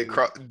Hey, they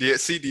do.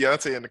 see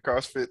Deontay in the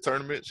CrossFit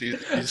tournament? She's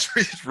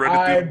running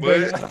Alright, through bro.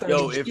 the Y'all mud.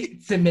 throwing if-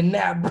 shit to me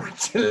now, bro.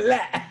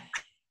 Chillax.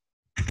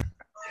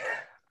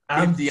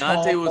 If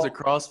Deontay was a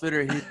tall.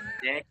 CrossFitter, his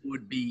neck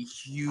would be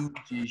huge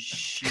as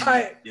shit,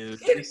 Alright. dude.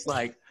 It's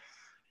like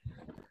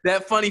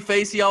that funny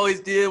face he always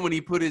did when he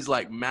put his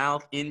like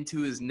mouth into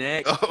his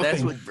neck. Oh,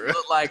 That's what he bro.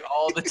 looked like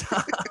all the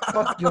time.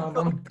 Fuck y'all.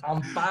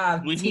 I'm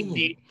 5'10". when he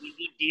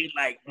did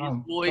like his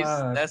I'm voice,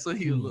 that's what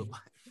he would 5'10". look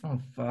like.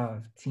 I'm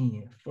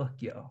 5'10". Fuck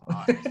y'all. All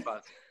right, it's fine.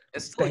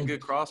 It's still a Thank good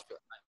CrossFit.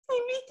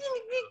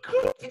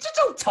 Get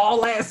your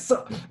tall ass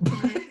up.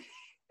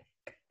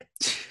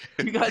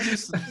 You gotta do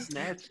some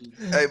snatches.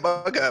 Hey,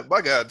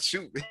 my God,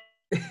 shoot.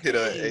 Hit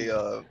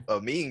a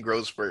mean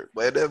growth spurt.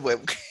 Man, that boy,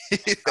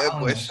 that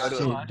boy Oh, shut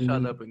shit. up. I shot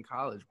dude. up in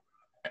college.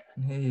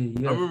 Hey,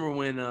 I yeah. remember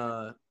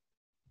when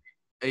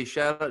hey,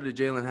 shout out to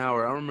Jalen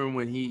Howard. I remember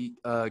when he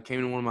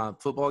came to one of my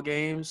football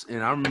games,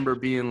 and I remember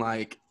being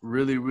like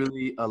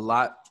really a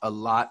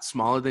lot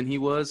smaller than he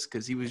was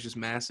because he was just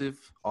massive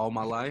all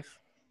my life.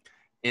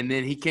 And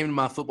then he came to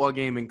my football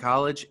game in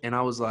college, and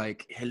I was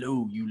like,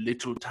 "Hello, you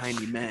little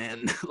tiny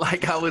man!"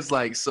 Like I was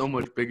like so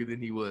much bigger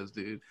than he was,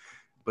 dude.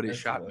 But it That's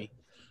shot what- me.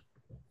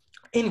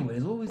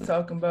 Anyways, what we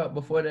talking about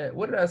before that?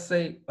 What did I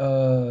say?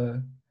 I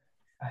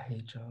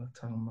hate y'all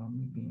talking about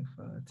me being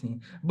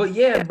 5'10". But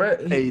yeah, bro.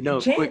 Hey, no,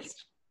 quick.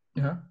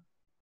 Huh?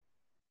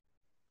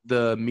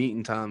 The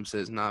meeting time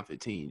says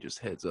 9:15. Just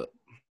heads up.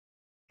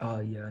 Oh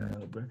yeah, I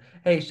know, bro.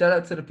 Hey, shout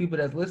out to the people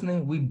that's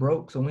listening. We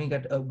broke, so we ain't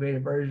got the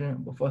upgraded version,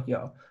 but fuck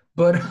y'all.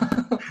 But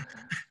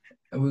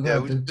we're Yeah,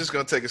 gonna we're just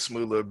gonna take a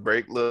smooth little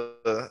break, little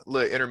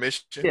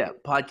intermission. Yeah,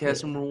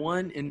 podcast number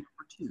 1 and number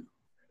 2.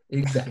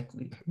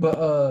 exactly.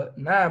 But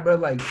nah, bro,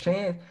 like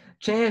Chance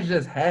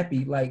just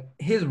happy. Like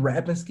his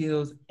rapping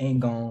skills ain't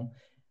gone.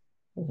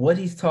 what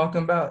he's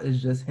talking about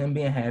is just him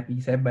being happy.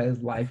 He's happy about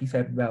his life. He's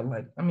happy about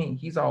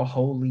he's all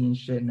holy and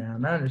shit now,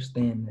 and I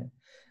understand that.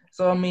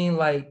 So I mean,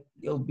 like,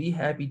 yo, be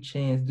happy,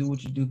 Chance. Do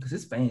what you do, because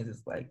his fans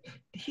is like,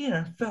 he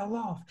done fell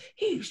off.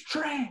 He's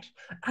trash.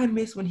 I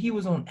miss when he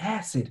was on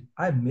acid.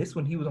 I miss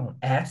when he was on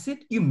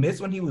acid. You miss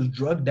when he was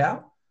drugged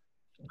out.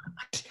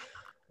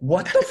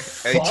 What the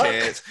Hey, fuck?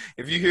 Chance,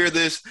 if you hear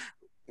this,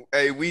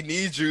 hey, we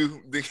need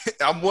you.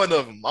 I'm one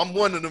of them. I'm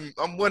one of them.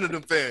 I'm one of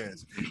them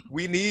fans.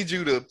 We need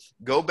you to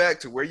go back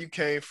to where you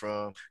came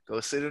from. Go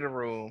sit in a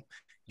room.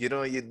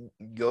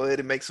 Go ahead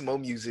and make some more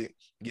music.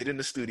 Get in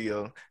the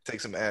studio. Take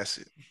some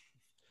acid.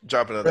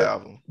 Drop another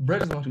album. Bro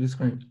just wants you to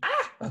scream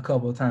a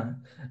couple of times.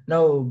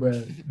 No,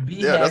 bro. Be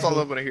Yeah, happy. that's all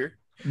I'm gonna hear.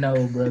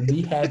 No, bro.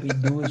 Be happy.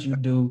 Do what you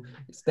do.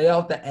 Stay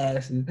off the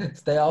acid.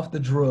 Stay off the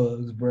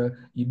drugs, bro.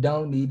 You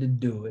don't need to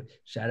do it.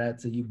 Shout out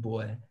to you,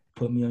 boy.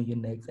 Put me on your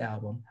next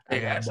album.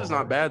 Hey, acid's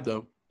not bad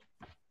though.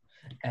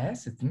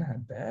 Acid's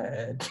not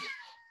bad.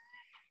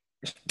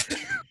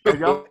 Have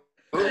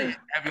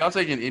y'all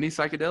taken any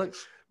psychedelics?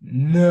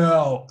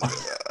 No.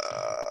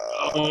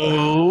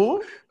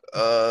 Oh.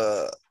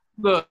 Uh,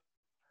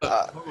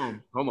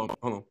 Hold on.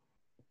 Let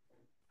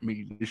me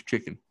eat this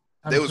chicken.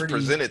 they was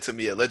presented to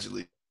me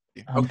allegedly.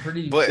 I'm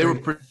pretty. But They were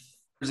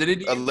presented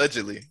to you?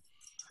 allegedly.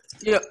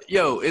 Yeah,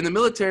 yo, in the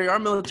military, our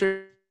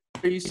military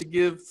used to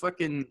give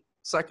fucking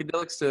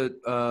psychedelics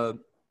to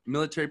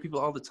military people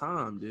all the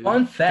time, dude.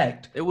 Fun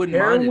fact. They wouldn't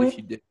mind it if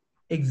you did.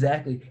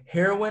 Exactly.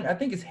 Heroin, I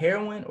think it's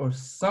heroin or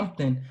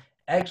something,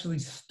 actually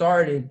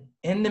started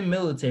in the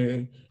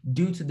military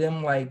due to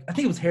them, like, I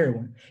think it was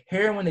heroin.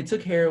 They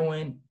took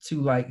heroin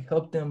to like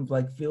help them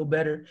like feel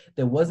better.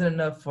 There wasn't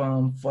enough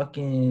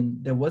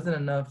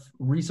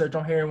research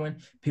on heroin.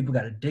 People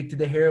got addicted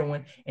to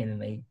heroin, and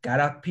then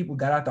people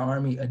got out the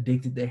army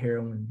addicted to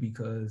heroin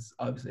because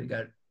obviously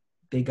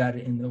they got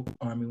it in the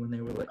army when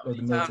they were like, or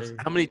the military.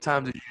 How many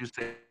times did you just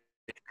say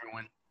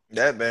heroin?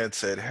 That man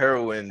said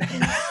heroin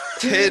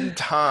 10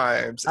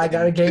 times. I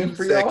got a in game 2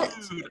 for y'all.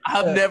 seconds. Dude,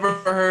 I've never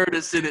heard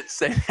a sentence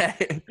say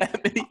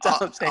that many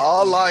times.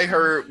 All I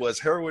heard was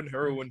heroin.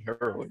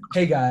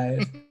 Hey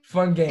guys,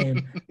 fun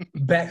game.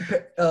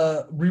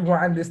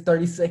 Rewind this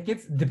 30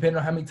 seconds. Depending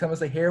on how many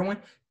times I say heroin,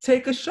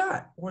 take a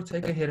shot or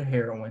take a hit of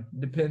heroin.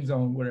 Depends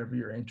on whatever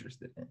you're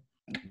interested in.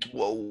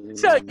 Whoa.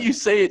 That's how you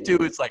say it too.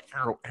 It's like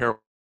heroin.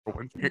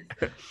 It's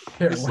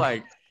Heroin.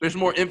 like there's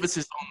more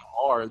emphasis on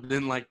the R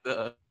than like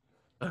the.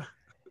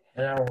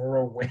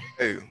 Heroin.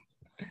 Hey.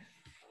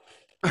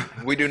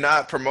 We do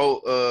not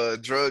promote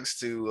drugs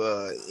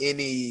to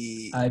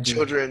any I do.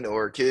 children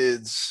or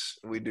kids.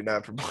 We do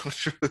not promote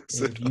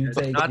drugs. If you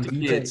take, Not if to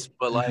you kids, take,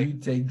 but if like you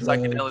take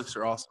drugs, psychedelics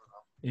are awesome.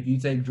 if you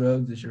take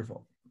drugs, it's your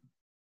fault.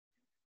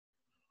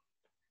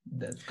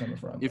 That's coming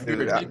from. If you're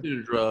Dude, addicted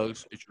to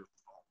drugs, it's your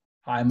fault.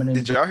 Hi, my name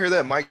Did y'all hear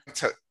that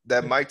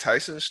Mike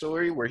Tyson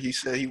story where he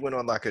said he went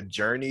on like a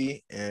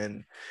journey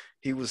and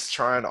he was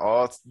trying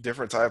all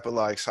different type of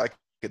like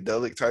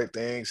psychedelic type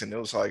things, and it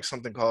was like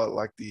something called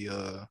like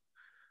the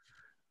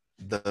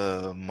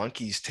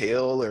monkey's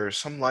tail or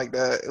something like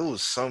that. It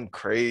was some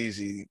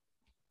crazy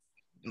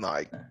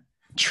like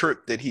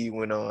trip that he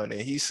went on,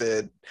 and he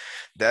said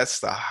that's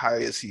the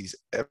highest he's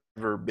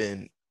ever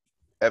been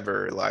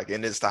like,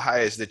 and it's the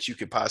highest that you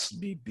could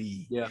possibly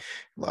be. Yeah.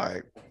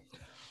 Like,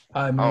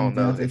 Hi, I my name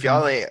don't know. is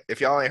Deontay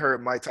If y'all ain't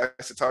heard Mike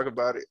Tyson talk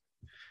about it,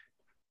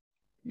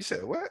 you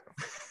said what?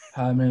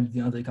 Hi, my name is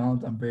Deontay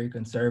Collins. I'm very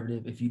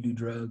conservative. If you do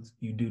drugs,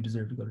 you do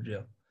deserve to go to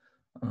jail.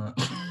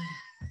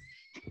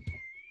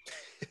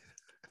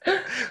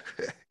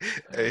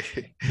 Hey,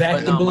 Back But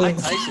to no, blue.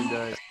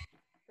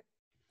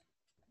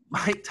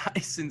 Mike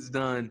Tyson's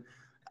done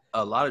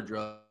a lot of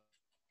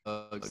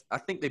drugs. I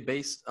think they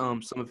based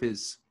some of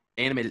his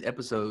animated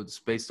episodes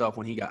based off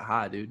when he got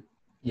high, dude.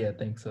 Yeah, I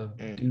think so.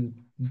 Mm.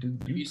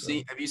 Dude,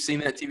 Have you seen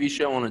that TV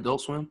show on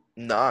Adult Swim?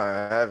 nah,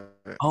 I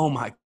haven't. Oh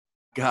my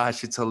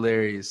gosh, it's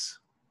hilarious.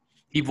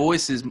 He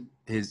voices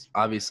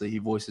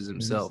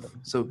himself.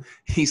 So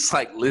he's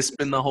like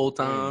lisping the whole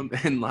time,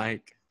 and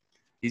like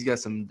he's got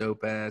some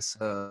dope ass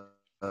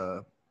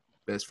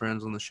best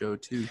friends on the show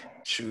too.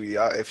 Shoot,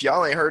 y'all, if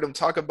y'all ain't heard him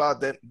talk about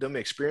them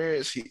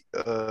experiences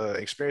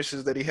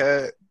that he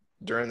had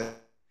during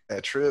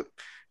that trip,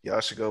 y'all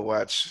should go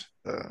watch.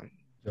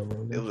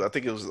 I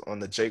think it was on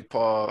the Jake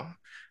Paul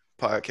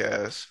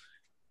podcast.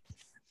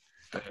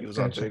 He was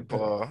on Jake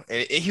Paul,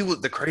 and he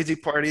was. The crazy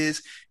part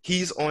is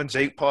he's on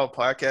Jake Paul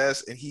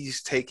podcast, and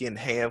he's taking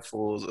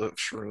handfuls of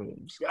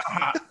shrooms.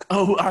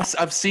 Oh,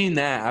 I've seen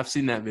that. I've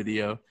seen that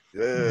video.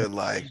 Yeah,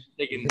 like,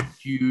 Taking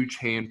huge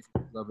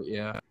handfuls of it.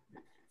 Yeah.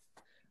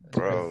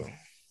 bro,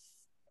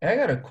 I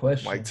got a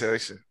question. Mike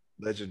Tyson,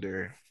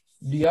 legendary.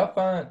 Do y'all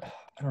find,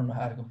 I don't know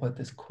how I can put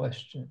this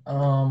question.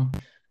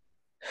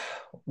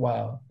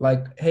 Wow.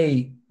 Like,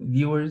 hey,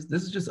 viewers,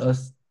 this is just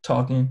us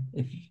talking.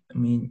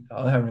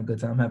 Y'all having a good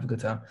time, have a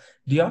good time.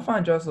 Do y'all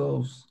find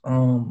yourselves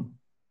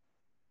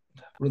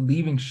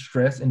relieving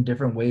stress in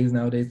different ways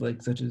nowadays,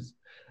 like such as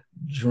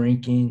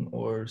drinking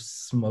or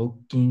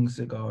smoking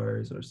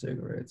cigars or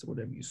cigarettes or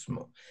whatever you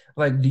smoke?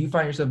 Like, do you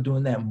find yourself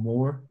doing that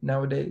more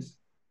nowadays?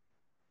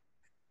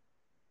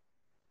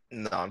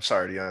 No, I'm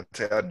sorry,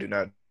 Deontay. I do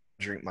not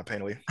drink my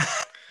pain away.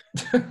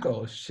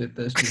 Oh shit,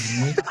 that's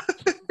just me.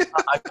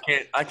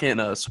 I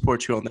can't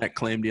support you on that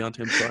claim,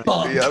 Deontay. I'm sorry.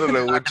 Fuck. Yeah, I don't know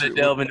I'm not what gonna you.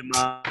 delve into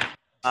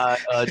my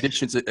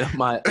additions,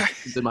 my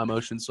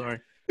emotions. Sorry.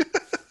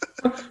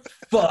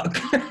 Fuck.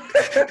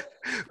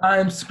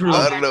 I'm screwed.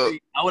 I don't know.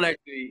 I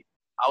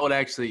would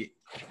actually,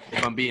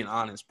 if I'm being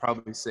honest,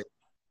 probably say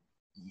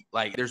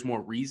like there's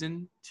more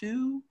reason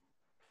to.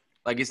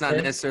 Like it's not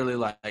Okay. necessarily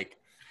like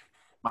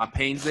my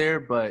pain's there,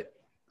 but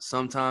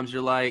sometimes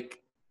you're like,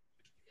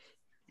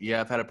 yeah,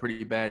 I've had a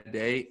pretty bad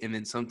day, and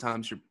then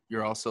sometimes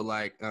you're also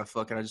like,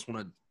 fuck it, I just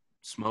want to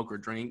smoke or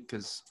drink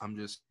because I'm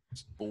just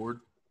bored.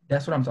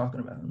 That's what I'm talking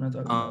about. I'm not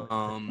talking about like,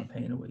 Um, my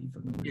pain away. You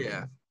fucking weirdo.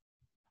 Yeah.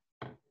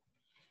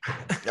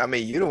 I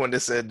mean, you're the one that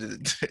said,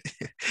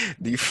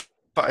 "Do you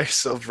find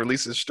yourself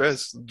releasing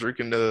stress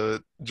drinking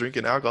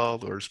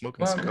alcohol or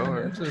smoking Well, I mean,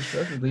 cigar?" it's a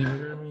stress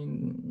reliever. I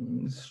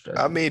mean, stress.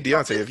 I mean,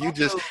 Deontay,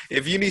 Also,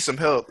 if you need some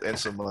help and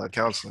some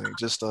counseling,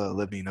 just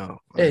let me know.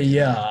 Hey, You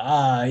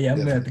know, yeah, I'm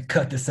gonna have to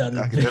cut this out of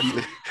I the can video.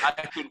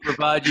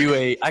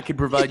 definitely. I could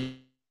provide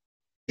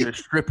you a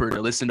stripper to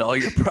listen to all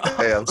your problems.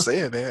 Hey, I'm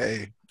saying, man,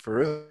 hey, for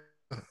real.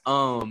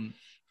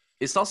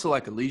 It's also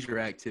like a leisure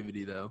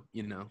activity, though.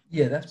 You know,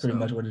 Yeah, that's pretty So,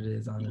 much what it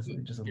is, honestly.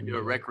 Just a you do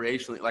it leisure.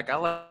 recreationally. Like I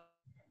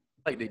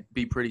like to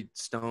be pretty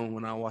stoned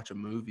when I watch a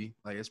movie.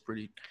 Like it's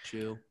pretty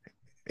chill.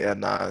 Yeah,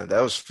 nah,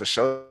 that was for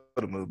sure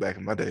the move back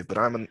in my day. But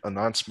I'm a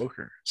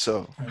non-smoker,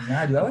 so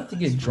Nah, dude, I like to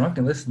get drunk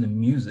and listen to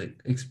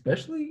music,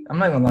 especially. I'm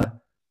not gonna lie,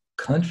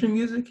 country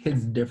music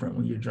hits different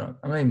when you're drunk.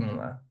 I'm not even gonna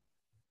lie.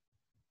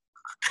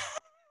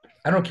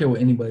 I don't care what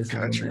anybody says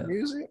on country that.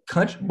 music.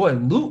 Country boy,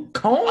 Luke I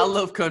Combs.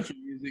 love country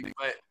music,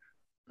 but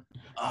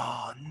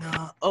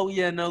oh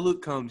yeah, no,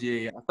 Luke Combs,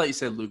 yeah. I thought you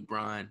said Luke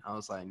Bryan. I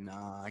was like,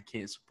 nah, I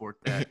can't support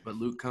that. But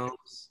Luke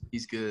Combs,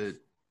 he's good.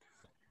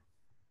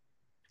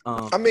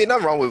 I mean,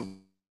 nothing wrong with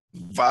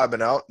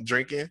vibing out,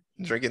 drinking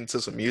to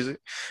some music.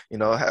 You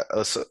know,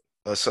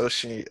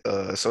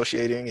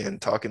 associating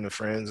and talking to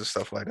friends and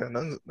stuff like that.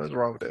 Nothing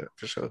wrong with that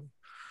for sure.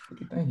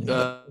 Thank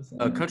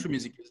you. Country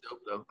music is dope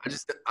though.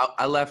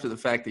 I laughed at the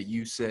fact that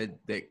you said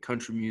that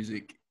country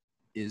music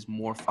is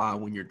more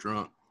fun when you're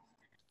drunk.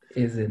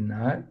 Is it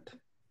not?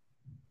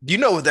 You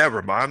know what that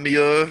remind me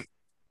of?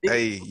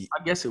 Hey,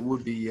 I guess it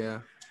would be, yeah.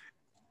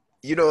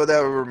 you know what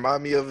that would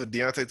remind me of?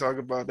 Deontay talking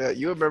about that.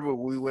 You remember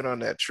when we went on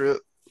that trip?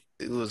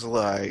 It was,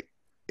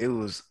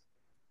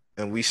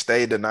 and we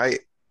stayed the night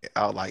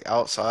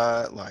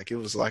outside. Like it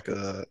was like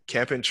a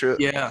camping trip.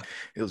 Yeah.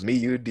 It was me,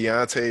 you,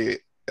 Deontay.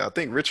 I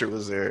think Richard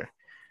was there.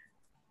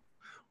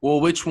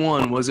 Well, which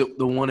one? Was it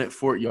the one at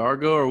Fort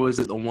Yargo or was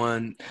it the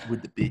one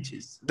with the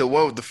bitches? The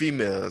one with the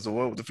females. The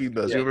one with the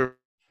females. Yeah. You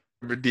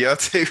remember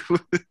Deontay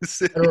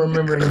was I don't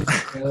remember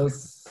anything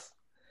else.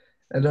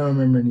 I don't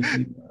remember any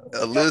females.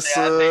 Alyssa,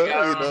 I you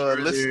know,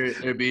 remember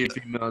Alyssa. there being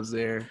females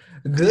there.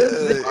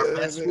 Good. Yeah,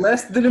 That's yeah.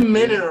 less than a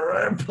minute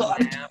or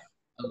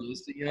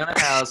Alyssa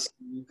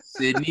Yanahowski,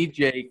 Sydney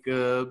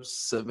Jacobs,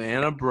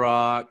 Savannah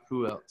Brock.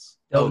 Who else?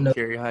 Don't know.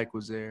 Carrie Hike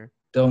was there.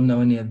 Don't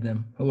know any of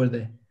them. Who are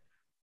they?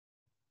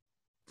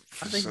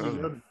 I think you know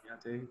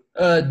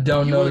them,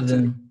 Don't You know went to-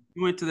 them.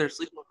 You went to their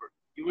sleepover.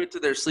 You went to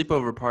their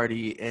sleepover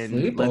party and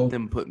Sleepover? let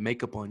them put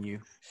makeup on you.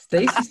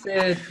 Stacy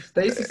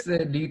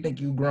said, "Do you think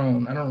you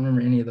grown?" I don't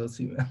remember any of those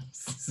females.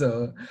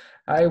 So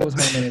I was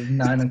home at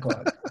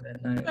 9:00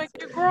 that night.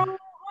 So,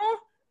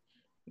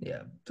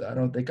 yeah, so I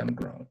don't think I'm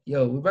grown.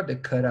 Yo, we're about to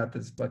cut out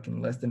this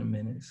fucking less than a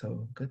minute.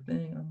 So good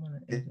thing I'm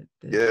gonna edit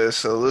this. Yeah,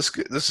 so let's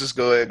just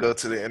go ahead and go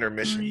to the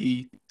intermission.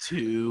 3,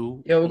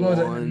 2, Yo, we're going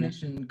to 1.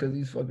 intermission because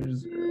these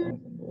fuckers.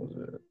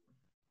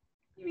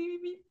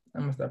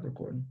 I'm gonna stop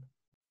recording.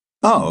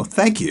 Oh,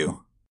 thank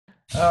you.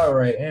 All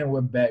right, and we're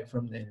back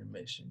from the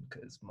intermission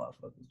because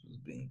motherfuckers was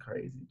being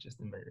crazy just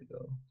a minute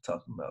ago,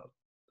 talking about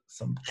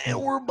some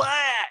And we're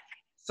back.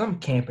 some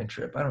camping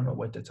trip. I don't know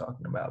what they're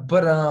talking about,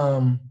 but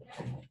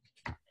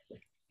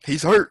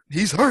He's hurt.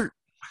 He's hurt.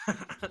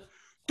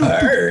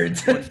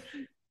 birds.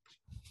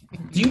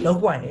 Do you know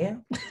who I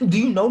am? Do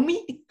you know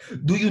me?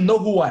 Do you know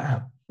who I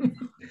am?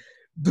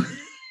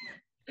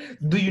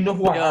 Do you know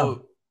who I am?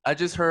 Yo, I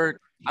just heard.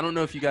 I don't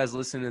know if you guys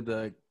listen to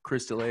the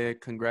Chris D'Elia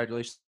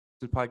Congratulations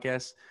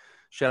podcast.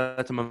 Shout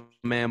out to my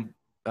man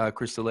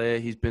Chris D'Elia.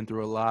 He's been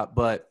through a lot,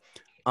 but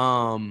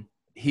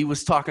he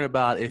was talking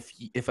about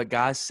if a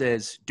guy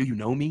says, "Do you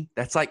know me?"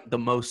 That's like the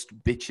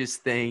most bitchest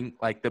thing,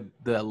 like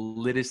the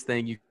littest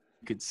thing you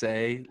could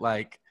say,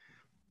 like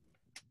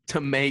to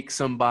make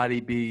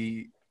somebody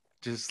be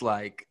just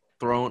like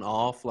thrown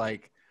off,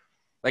 like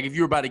if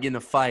you were about to get in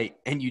a fight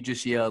and you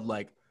just yelled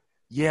like,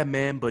 "Yeah,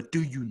 man, but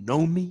do you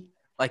know me?"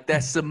 Like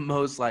that's the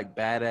most like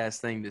badass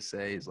thing to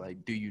say is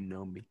like, "Do you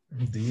know me?"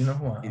 Do you know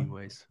who I am?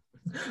 Anyways,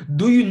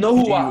 Do you know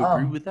do who you I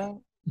agree am? with that?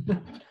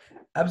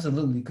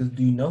 Absolutely, because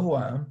do you know who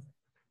I am?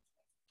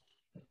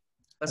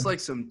 That's like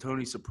some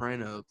Tony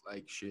Soprano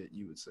like shit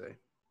you would say.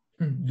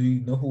 Do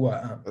you know who I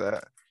am?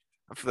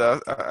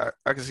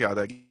 I can see how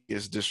that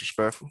gets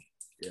disrespectful.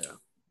 Yeah.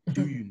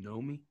 Do you know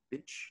me,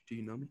 bitch? Do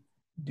you know me?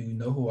 Do you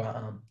know who I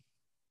am?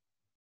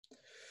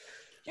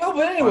 Yo,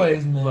 but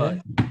anyways,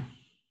 man.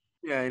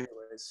 Yeah.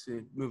 Anyways,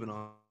 shit, moving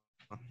on.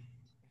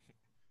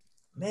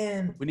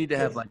 Man, We need to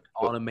have like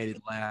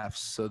automated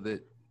laughs so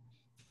that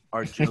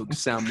our jokes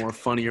sound more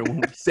funnier when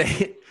we say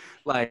it.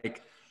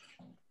 Like,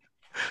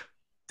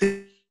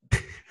 I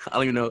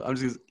don't even know. I'm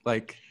just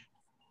like,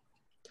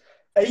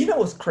 hey, you know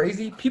what's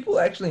crazy? People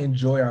actually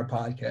enjoy our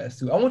podcast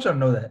too. I want y'all to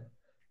know that.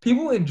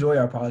 People enjoy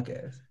our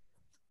podcast.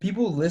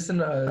 People listen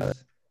to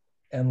us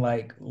and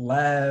like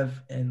laugh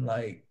and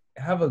like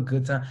have a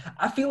good time.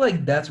 I feel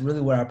like that's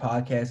really what our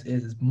podcast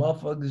is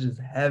motherfuckers just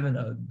having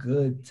a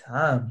good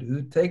time,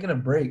 dude. Taking a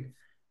break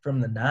from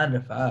the 9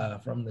 to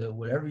 5, from the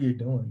whatever you're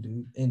doing,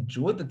 dude.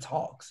 Enjoy the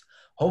talks.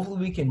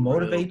 Hopefully we can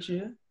motivate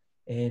you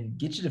and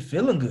get you to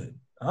feeling good.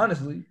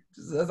 Honestly,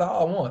 that's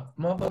all I want.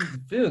 Motherfuckers to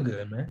feel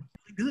good, man.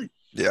 good.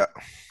 Yeah.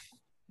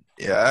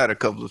 Yeah, I had a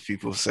couple of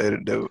people say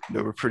that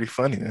they were pretty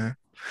funny, man.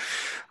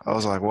 I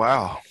was like,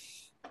 wow,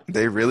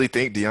 they really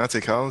think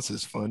Deontay Collins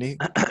is funny?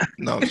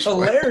 No, I'm It's just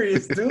playing.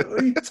 hilarious, dude.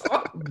 What are you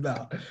talking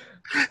about?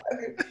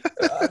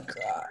 I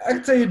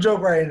can tell you a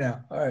joke right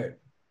now. All right.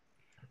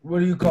 What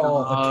do you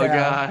call a Oh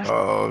cow? god.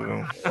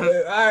 Oh,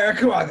 All right,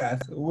 come on, guys.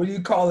 What do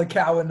you call a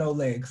cow with no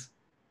legs?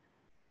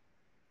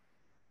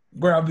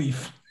 Ground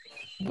beef.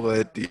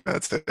 what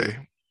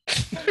Deontay?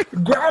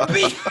 Ground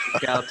beef.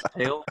 Scout's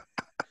tail.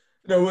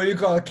 No, what do you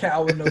call a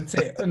cow with no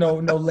tail?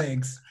 No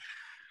legs.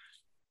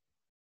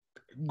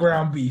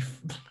 Ground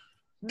beef.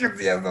 Because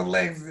he has no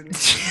legs.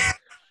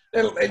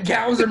 And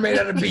cows are made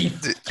out of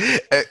beef.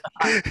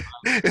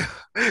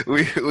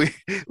 we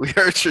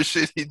heard your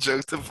shitty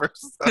jokes the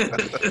first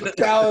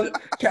time.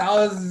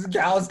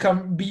 Cows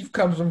come. Beef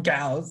comes from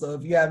cows. So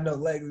if you have no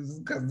legs, it's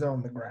because they're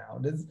on the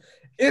ground.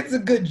 It's a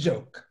good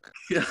joke.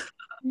 Yeah.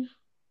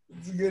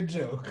 It's a good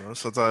joke.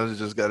 Sometimes you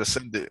just gotta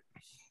send it.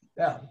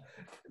 Yeah.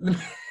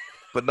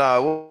 But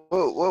nah,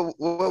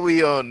 what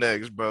we on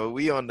next, bro?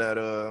 We on that.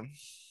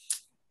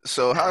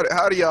 So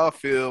how do y'all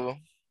feel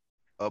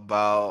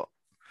about?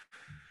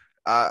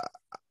 I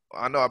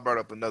know I brought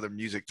up another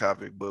music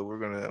topic, but we're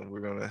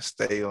gonna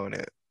stay on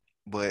it.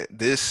 But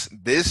this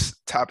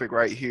topic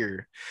right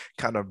here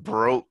kind of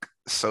broke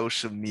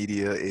social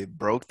media. It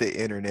broke the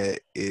internet.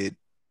 It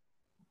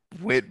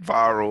went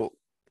viral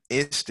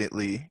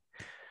instantly.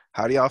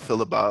 How do y'all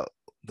feel about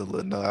the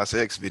Lil Nas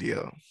X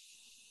video?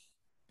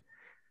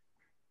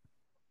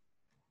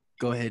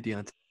 Go ahead,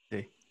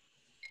 Deontay.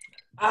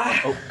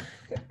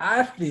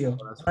 I feel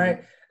all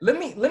right. Let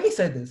me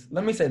say this.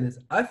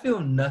 I feel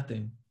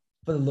nothing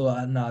for the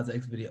Lil Nas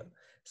X video,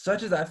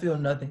 such as I feel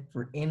nothing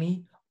for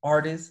any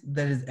artist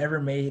that has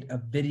ever made a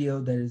video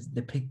that has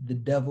depicted the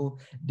devil,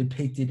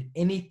 depicted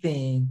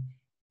anything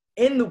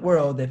in the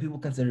world that people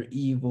consider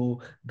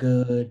evil,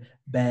 good,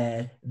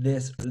 bad,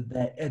 this or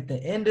that. At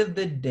the end of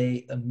the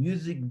day, a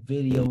music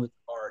video is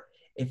art.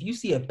 If you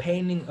see a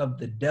painting of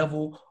the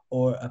devil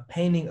or a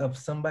painting of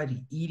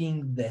somebody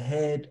eating the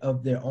head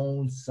of their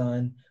own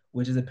son,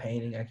 which is a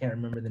painting, I can't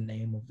remember the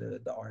name of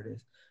the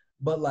artist,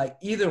 but like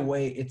either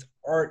way, it's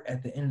art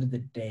at the end of the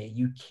day.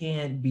 You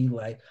can't be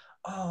like,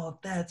 oh,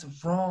 that's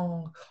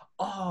wrong.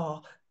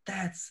 Oh,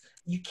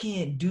 you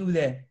can't do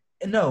that.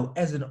 No,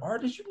 as an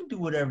artist, you can do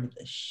whatever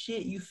the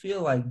shit you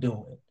feel like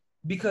doing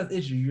because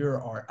it's your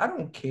art. I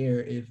don't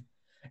care if,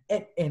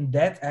 and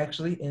that's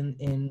actually in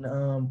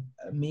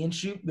me and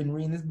Shoop been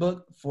reading this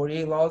book,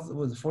 48 Laws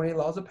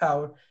of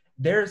Power.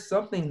 There's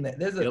something that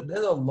there's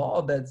a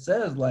law that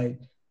says like,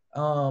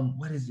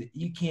 what is it?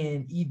 You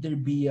can either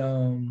be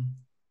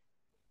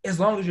as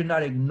long as you're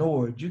not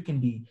ignored, you can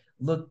be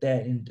looked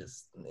at and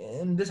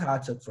this is how I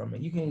took from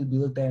it. You can be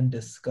looked at and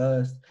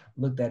discussed,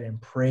 looked at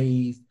and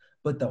praised.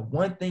 But the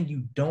one thing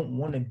you don't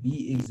want to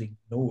be is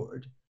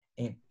ignored.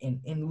 And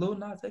Lil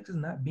Nas X is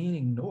not being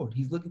ignored.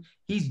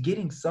 He's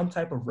getting some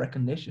type of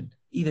recognition.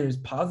 Either it's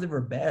positive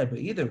or bad, but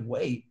either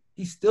way,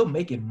 he's still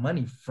making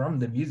money from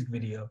the music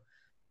video.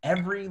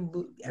 Every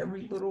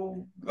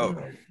little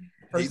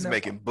He's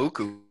making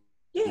buku.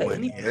 Yeah,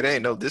 money.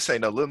 This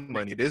ain't no little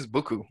money. This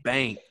buku.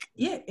 Bank.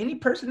 Yeah, any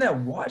person that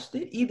watched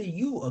it, either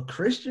you a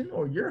Christian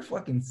or you're a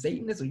fucking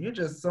Satanist or you're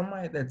just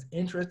somebody that's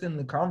interested in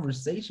the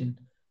conversation,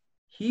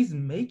 he's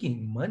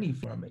making money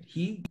from it.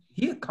 He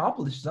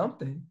accomplished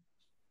something.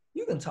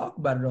 You can talk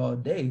about it all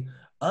day.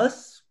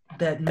 Us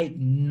that make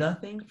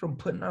nothing from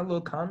putting our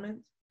little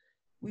comments,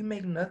 we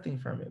make nothing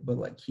from it. But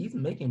like he's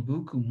making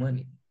buku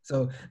money.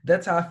 So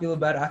that's how I feel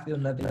about it. I feel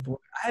nothing for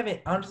it. I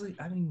haven't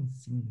even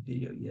seen the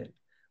video yet.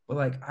 But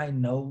like I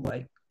know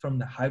like from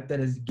the hype that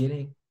it's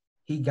getting,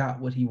 he got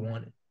what he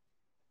wanted.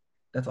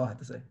 That's all I have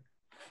to say.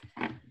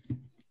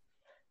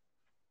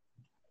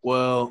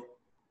 Well,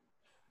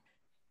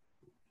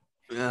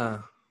 yeah.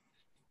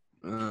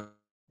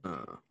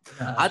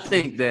 I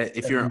think that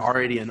if you're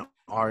already an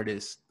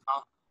artist,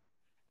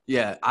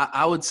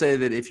 I would say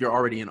that if you're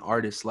already an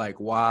artist,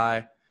 like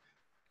why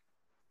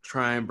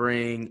try and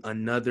bring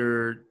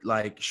another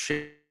like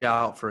shit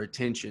out for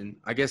attention?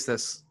 I guess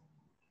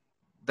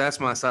that's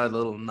my side of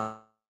the Lil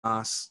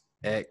Nas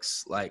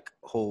X like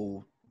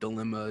whole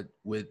dilemma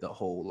with the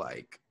whole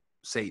like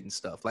Satan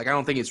stuff. Like, I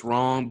don't think it's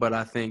wrong, but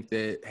I think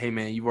that, hey,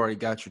 man, you've already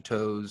got your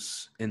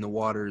toes in the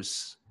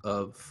waters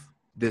of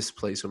this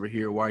place over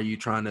here. Why are you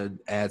trying to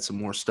add some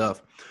more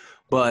stuff?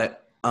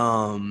 But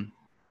I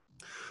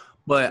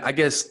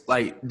guess,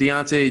 like,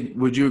 Deontay,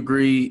 would you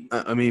agree?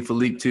 I mean,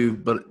 Philippe too,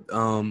 but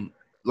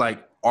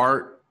like,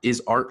 art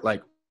is art.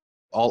 Like,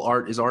 all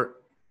art is art.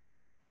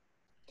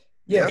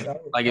 Yes. Yeah.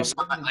 Like, if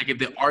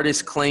the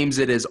artist claims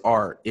it as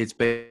art, it's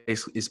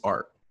basically it's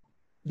art.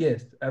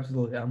 Yes,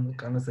 absolutely. I'm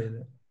gonna say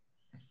that.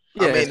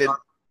 Yeah, I mean,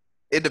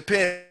 it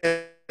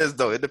depends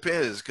though. It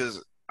depends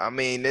because I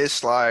mean,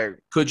 it's like,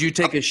 could you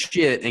take a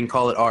shit and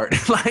call it art?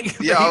 Like,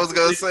 yeah, I was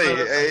gonna say,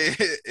 hey,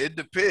 it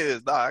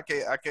depends. Nah,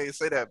 I can't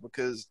say that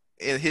because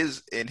in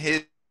his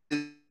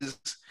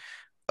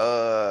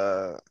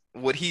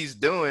what he's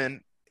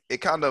doing, it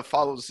kind of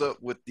follows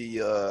up with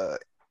the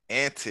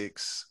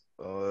antics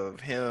of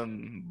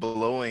him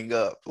blowing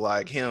up,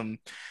 like him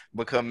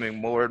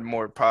becoming more and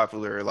more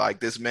popular.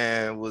 Like this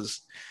man was,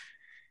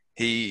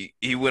 he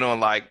went on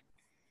like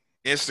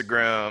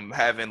Instagram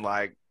having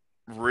like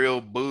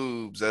real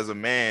boobs as a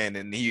man,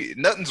 and he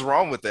nothing's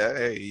wrong with that.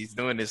 Hey, he's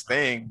doing his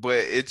thing, but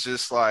it's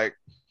just like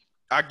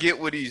I get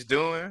what he's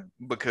doing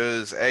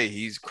because hey,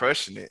 he's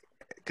crushing it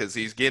because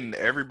he's getting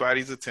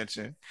everybody's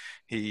attention.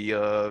 He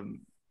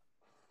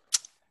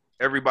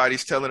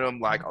everybody's telling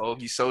him like, oh,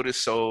 he sold his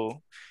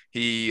soul.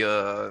 He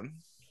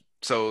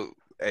so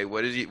hey,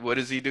 what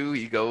does he do?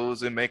 He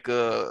goes and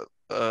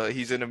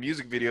he's in a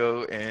music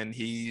video and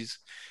he's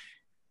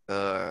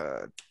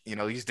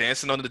he's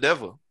dancing on the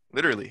devil,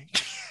 literally.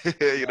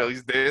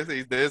 He's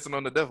dancing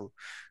on the devil,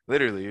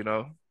 literally.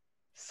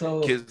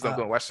 So Kids don't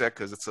go and watch that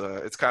because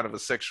it's kind of a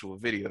sexual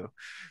video,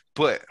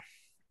 but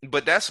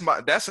that's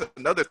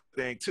another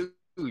thing too.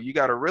 You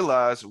got to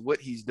realize what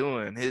he's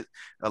doing.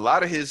 A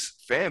lot of his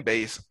fan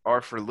base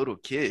are for little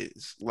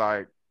kids.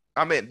 Like,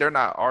 I mean, they're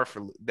not are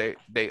for they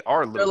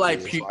are little they're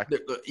like, kids.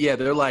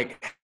 they're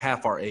like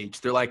half our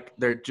age.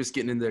 They're just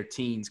getting in their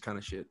teens kind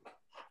of shit.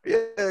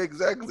 Yeah,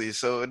 exactly.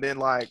 So and then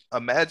like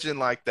imagine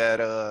like that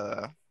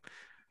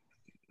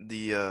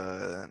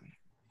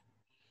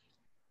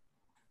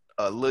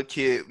little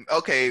kid.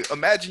 Okay,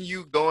 imagine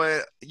you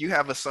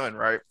have a son,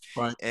 right?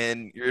 Right.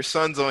 And your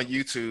son's on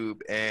YouTube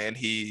and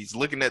he's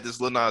looking at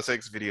this Lil Nas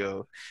X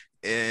video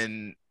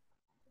and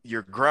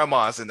your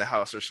grandma's in the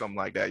house or something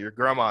like that. Your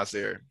grandma's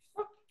there.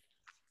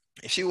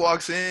 And she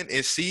walks in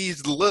and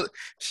sees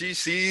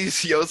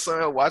your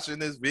son watching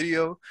this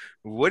video.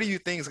 What do you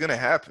think is gonna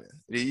happen?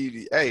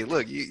 Hey,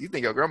 look, you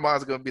think your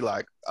grandma's gonna be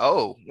like,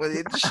 oh, well,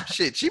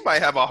 shit, she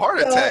might have a heart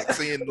attack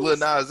seeing Lil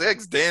Nas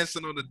X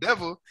dancing on the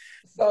devil.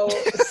 So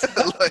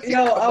Like,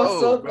 I'm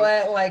so bro.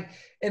 glad, like,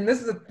 and this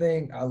is the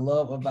thing I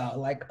love about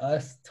like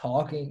us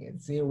talking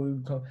and seeing where we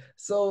become.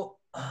 So,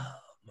 oh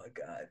my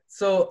God.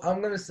 So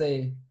I'm gonna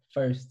say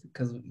first,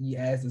 because you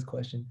asked this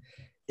question,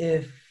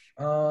 if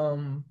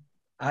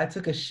I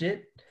took a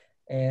shit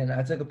and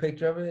I took a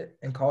picture of it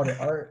and called it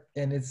art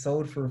and it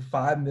sold for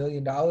 $5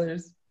 million,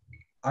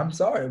 I'm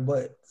sorry,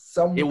 but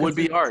It would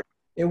be art.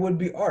 It would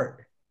be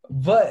art.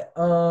 But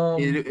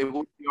it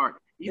would be art.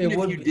 Even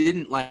if you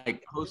didn't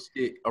like post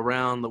it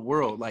around the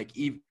world, like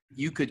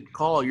you could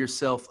call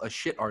yourself a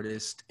shit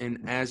artist, and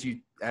after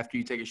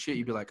you take a shit,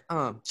 you'd be like,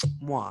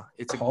 moi,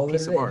 it's a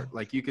piece of art.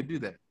 Like you could do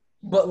that.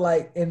 But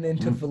like, and then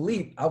to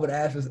Philippe, I would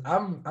ask this.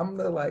 I'm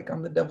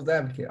the devil's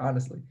advocate,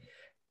 honestly.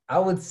 I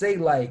would say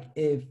like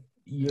if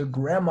your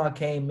grandma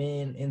came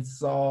in and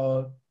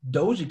saw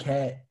Doja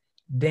Cat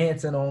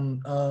dancing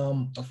on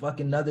a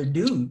fucking another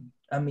dude,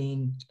 I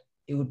mean,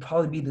 it would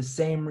probably be the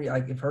same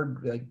like if her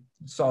like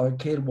saw a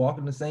kid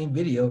walking the same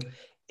video,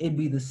 it'd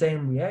be the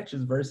same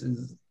reactions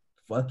versus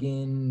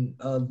fucking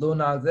Lil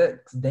Nas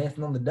X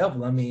dancing on the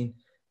devil. I mean,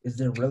 is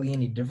there really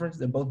any difference?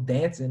 They're both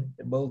dancing.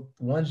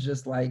 One's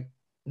just like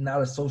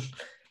not a social,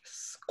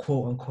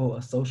 quote unquote,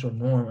 a social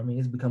norm. I mean,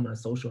 it's becoming a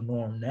social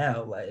norm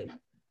now. Like,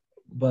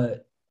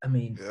 but I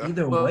mean,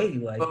 either way,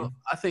 like,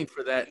 I think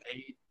for that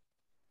age,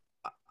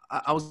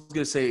 I was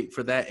gonna say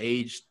for that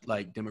age,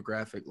 like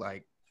demographic,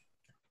 like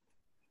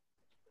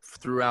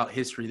throughout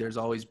history, there's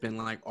always been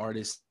like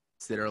artists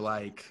that are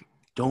like,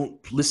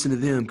 don't listen to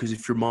them because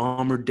if your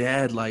mom or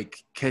dad like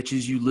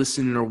catches you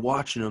listening or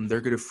watching them,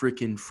 they're gonna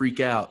freaking freak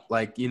out.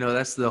 Like,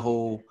 that's the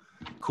whole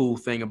cool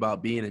thing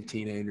about being a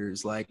teenager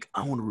is like,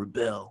 I want to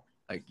rebel.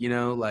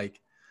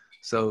 Like,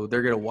 so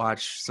they're gonna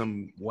watch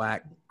some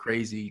whack,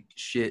 crazy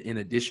shit in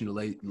addition to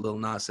Lil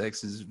Nas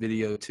X's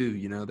video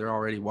too. They're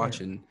already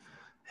watching.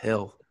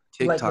 Hell,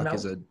 TikTok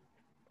is a.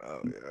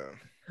 Oh yeah.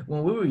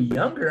 When we were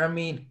younger, I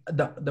mean,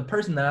 the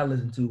person that I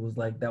listened to was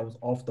like that was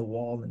off the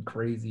wall and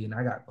crazy, and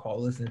I got caught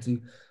listening to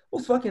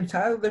was fucking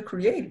Tyler the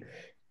Creator.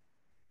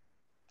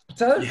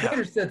 Tyler the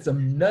Creator said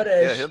some nut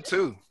ass. Yeah, him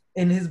too.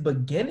 In his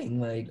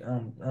beginning, like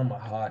I'm a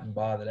hot and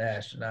bothered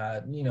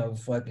astronaut,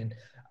 fucking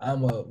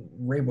I'm a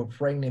rape a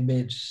pregnant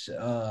bitch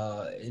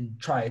and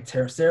try a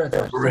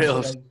triceratops.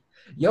 Real. Like,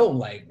 yo,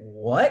 like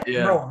what,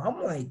 bro?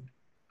 I'm like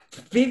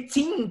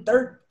 15,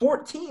 13,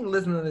 14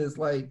 listening to this,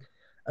 like.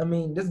 I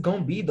mean, there's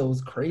gonna be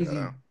those crazy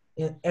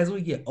and as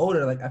we get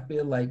older, like I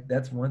feel like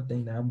that's one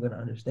thing that I'm gonna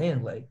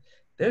understand. Like,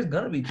 there's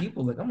gonna be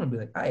people like I'm gonna be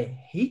like, I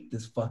hate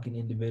this fucking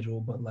individual,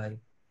 but like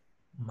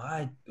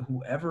my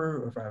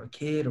whoever, or if I have a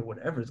kid or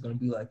whatever, is gonna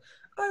be like,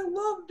 I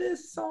love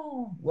this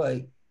song.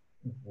 Like,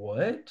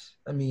 what?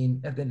 I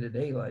mean, at the end of the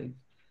day, like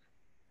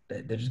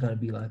they're just gonna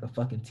be like a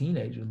fucking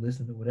teenager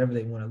listening to whatever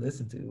they want to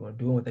listen to or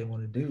doing what they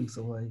want to do.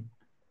 So like,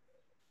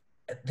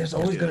 there's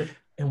always Yeah. gonna,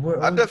 and we're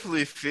I always,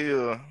 definitely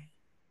feel.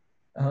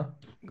 uh-huh.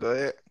 Go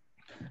ahead.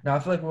 Now I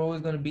feel like we're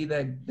always gonna be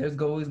that. There's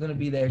always gonna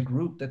be that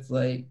group that's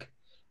like,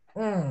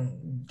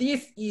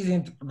 this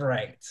isn't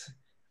right.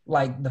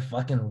 Like the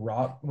fucking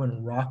rock,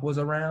 when rock was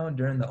around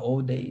during the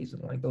old days,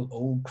 and like those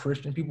old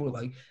Christian people were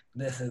like,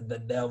 this is the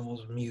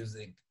devil's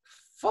music.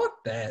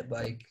 Fuck that.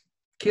 Like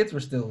kids were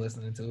still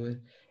listening to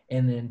it.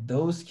 And then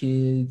those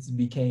kids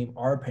became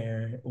our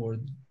parent or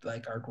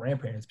like our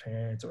grandparents'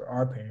 parents or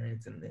our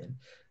parents. And then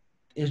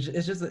it's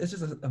just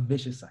a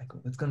vicious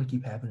cycle. It's gonna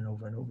keep happening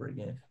over and over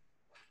again.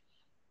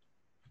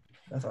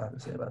 That's all I have to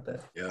say about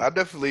that. Yeah. I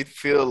definitely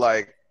feel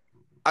like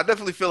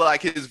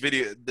his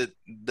video,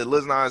 the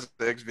Lil Nas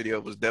X video,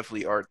 was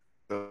definitely art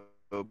though,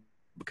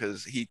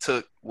 because he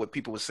took what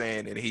people were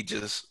saying and he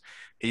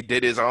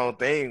did his own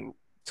thing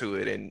to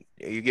it, and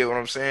you get what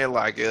I'm saying?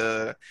 Like,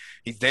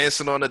 he's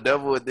dancing on the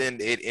devil, and then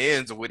it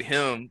ends with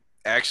him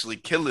actually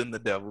killing the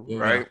devil, Yeah.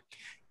 right?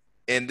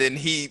 And then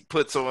he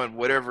puts on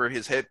whatever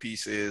his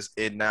headpiece is,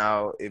 and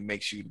now it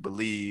makes you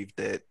believe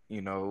that,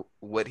 you know,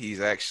 what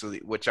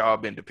y'all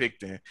been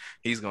depicting,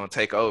 he's gonna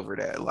take over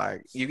that.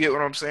 Like, you get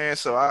what I'm saying?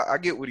 So I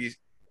get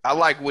I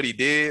like what he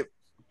did,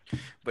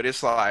 but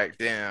it's like,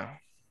 damn,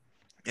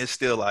 it's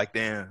still like,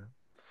 damn,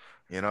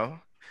 you know?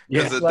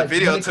 Yeah. Because the Like,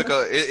 video when it comes-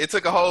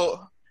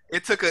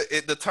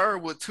 the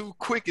turn was too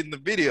quick in the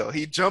video.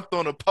 He jumped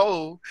on a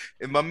pole,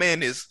 and my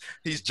man he's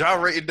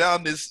gyrating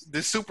down this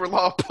super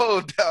long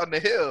pole down the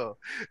hill,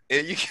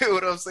 and you get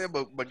what I'm saying.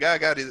 But my guy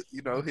got his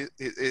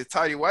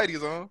tidy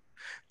whities on.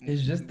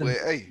 It's just the But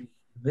hey,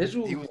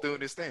 visual. he was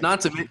doing his thing. Not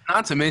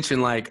to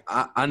mention, like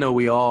I know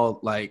we all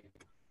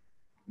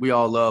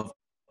love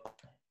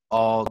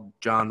all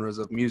genres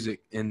of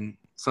music in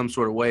some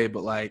sort of way,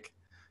 but like,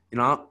 you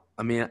know,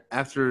 I mean,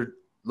 after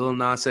Lil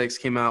Nas X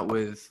came out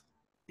with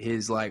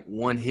his like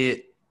one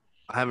hit,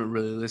 I haven't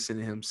really listened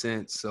to him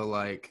since. So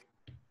like,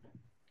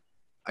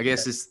 I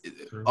guess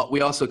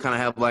we also kind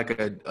of have like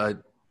a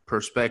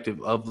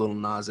perspective of Lil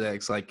Nas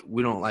X. Like,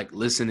 we don't like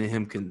listen to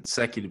him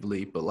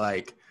consecutively, but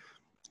like,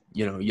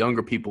 you know,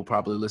 younger people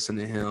probably listen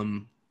to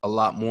him a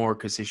lot more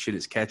because his shit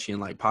is catchy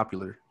and like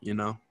popular, you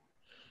know?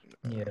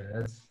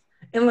 Yeah,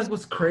 and like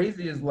what's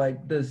crazy is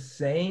like the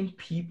same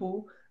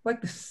people,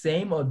 like the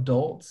same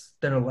adults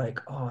that are like,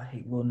 oh, I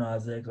hate Lil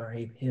Nas X or I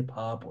hate hip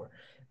hop or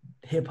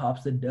hip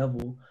hop's the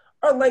devil,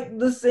 are like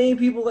the same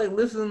people like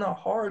listening to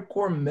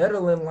hardcore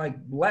metal and like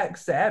Black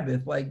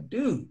Sabbath. Like,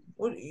 dude,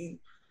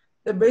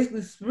 they're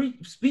basically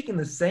speaking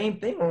the same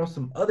thing on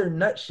some other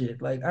nut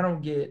shit. Like,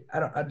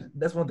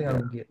 that's one thing I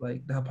don't get.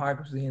 Like the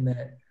hypocrisy in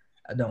that,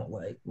 I don't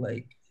like.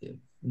 Like, if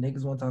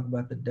niggas want to talk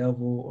about the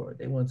devil or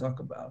they want to talk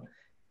about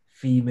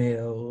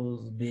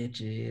females,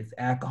 bitches,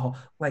 alcohol,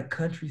 like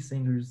country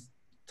singers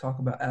talk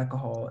about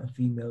alcohol and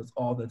females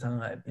all the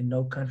time, and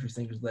no country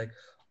singers like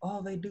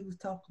all they do is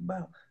talk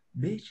about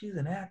bitches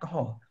and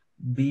alcohol.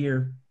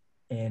 Beer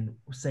and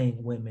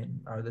saying women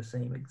are the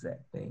same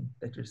exact thing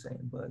that you're saying,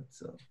 bud.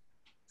 So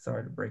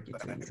sorry to break it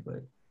to you,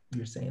 but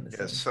you're saying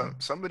the same thing.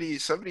 Some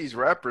of these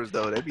rappers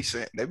though, they be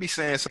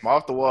saying some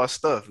off the wall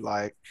stuff.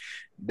 Like,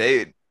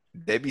 they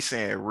be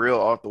saying real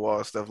off the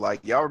wall stuff.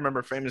 Like, y'all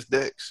remember Famous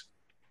Dex?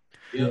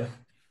 Yeah.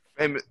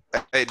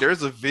 Hey,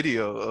 there's a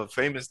video of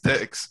Famous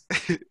Dex,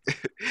 and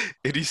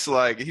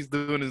he's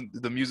doing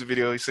the music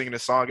video, he's singing a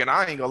song, and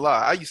I ain't gonna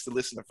lie, I used to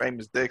listen to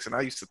Famous Dex, and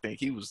I used to think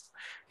he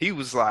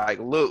was like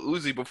Lil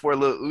Uzi before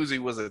Lil Uzi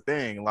was a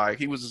thing. Like,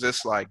 he was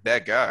just like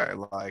that guy.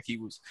 Like, he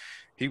was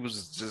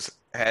just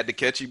had the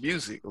catchy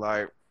music.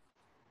 Like,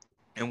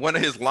 and one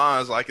of his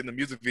lines, like in the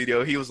music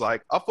video, he was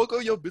like, "I fuck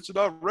on your bitch and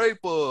I rape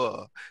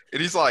her,"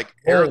 and he's like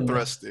air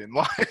thrusting,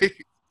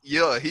 like.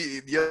 Yeah.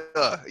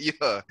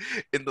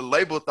 And the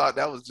label thought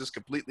that was just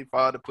completely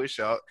fine to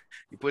push out.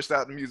 He pushed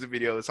out the music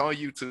video. It's on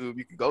YouTube.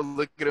 You can go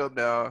look it up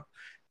now.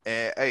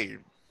 And hey,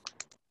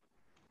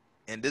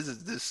 and this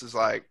is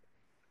like,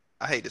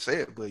 I hate to say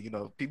it, but you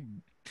know, people,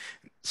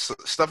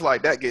 stuff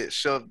like that gets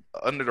shoved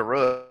under the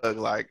rug.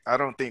 Like, I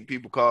don't think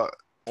people caught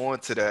on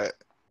to that,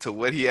 to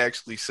what he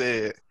actually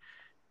said,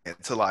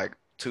 until like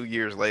 2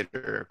 years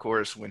later, of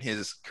course, when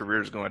his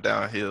career is going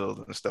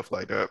downhill and stuff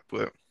like that.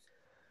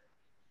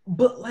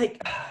 But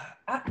like,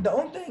 the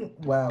only thing,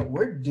 wow,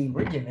 we're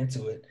getting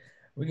into it.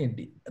 We're getting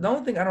deep. The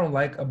only thing I don't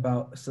like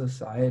about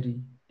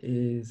society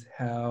is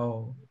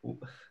how,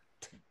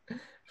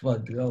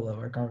 fuck, dude, I love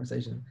our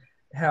conversation.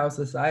 How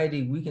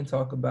society, we can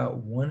talk about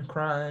one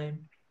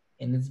crime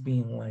and it's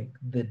being like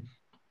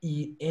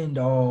the end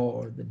all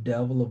or the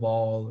devil of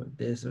all or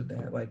this or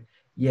that. Like,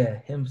 yeah,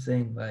 him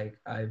saying like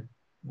I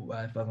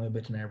fuck my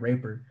bitch and I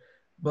rape her,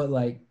 but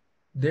like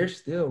there's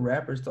still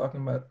rappers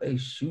talking about they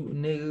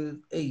shooting niggas,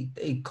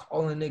 they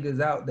calling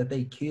niggas out that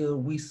they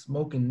killed. We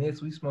smoking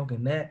this, we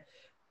smoking that.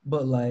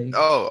 But like,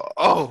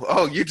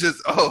 You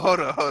just hold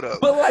up.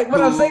 but like,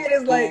 what I'm saying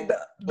is like Who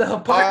the I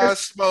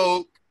hypocrisy.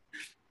 smoke.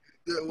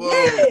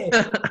 Whoa.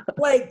 Yeah,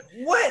 like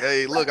what?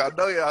 Hey, look, I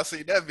know y'all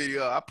seen that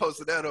video. I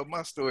posted that on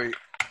my story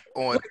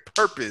on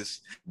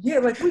purpose. Yeah,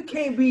 like we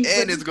can't be.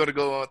 And it's gonna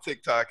go on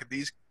TikTok. And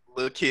these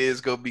little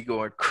kids gonna be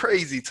going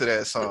crazy to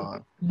that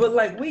song. But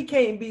like we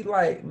can't be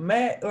like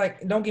mad.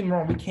 Like don't get me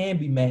wrong, we can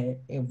be mad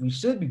and we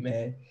should be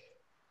mad.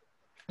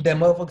 That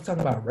motherfucker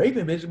talking about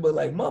raping bitches, but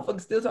like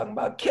motherfucker still talking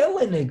about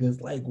killing niggas.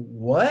 Like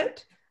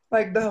what?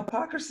 Like the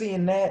hypocrisy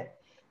in that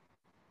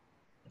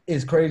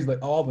is crazy. Like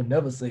oh, I would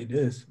never say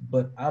this,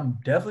 but I'm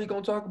definitely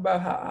gonna talk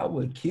about how I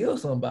would kill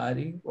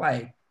somebody.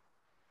 Like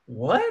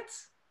what?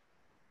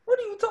 What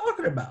are you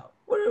talking about?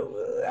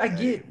 I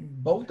get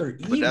both are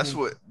evil.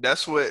 But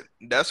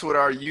that's what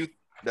our youth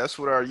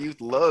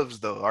loves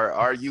though.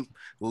 Our youth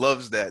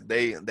loves that.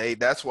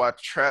 That's why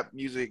trap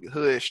music,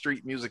 hood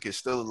street music is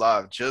still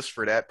alive just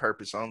for that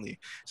purpose only.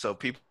 So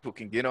people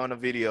can get on a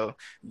video,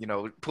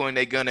 pulling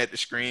their gun at the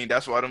screen.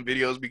 That's why them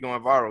videos be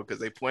going viral because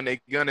they point their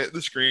gun at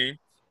the screen.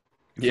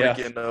 Yeah.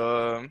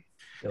 Freaking,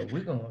 we're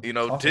gonna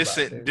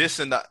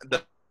dissing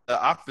the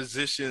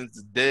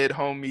opposition's dead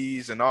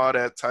homies and all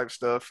that type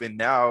stuff. And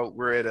now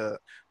we're at a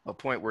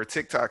point where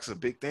TikTok's a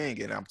big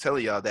thing. And I'm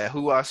telling y'all that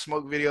Who I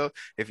Smoke video,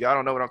 if y'all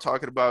don't know what I'm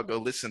talking about, go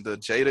listen to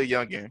Jada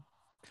Youngin.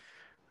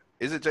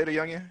 Is it Jada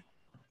Youngin?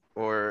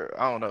 Or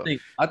I don't know.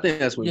 I think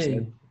that's what he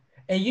said.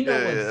 And you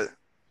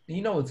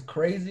know what's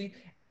crazy?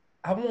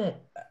 I want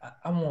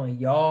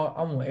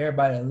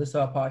everybody to listen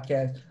to our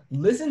podcast,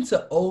 listen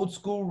to old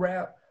school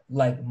rap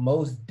like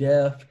Mos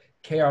Def,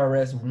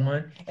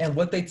 KRS-One, and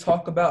what they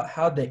talk about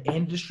how the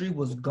industry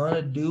was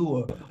gonna do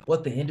or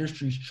what the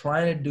industry's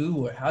trying to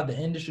do or how the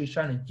industry's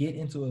trying to get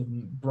into the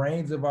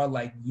brains of our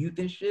like youth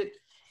and shit,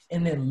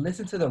 and then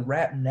listen to the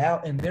rap now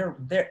and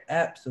they're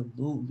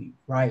absolutely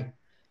right.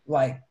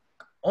 Like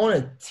on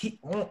a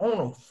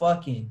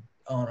fucking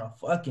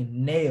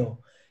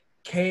nail.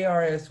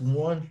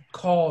 KRS-One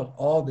called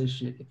all this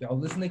shit. If y'all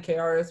listen to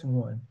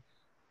KRS-One,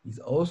 he's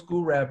an old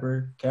school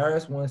rapper.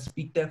 KRS-One,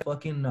 speak that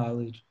fucking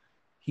knowledge.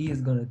 He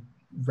is gonna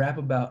rap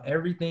about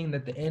everything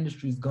that the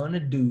industry is gonna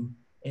do,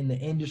 and the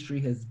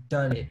industry has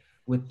done it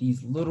with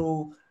these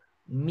little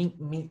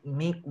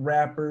meek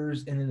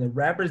rappers, and then the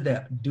rappers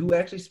that do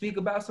actually speak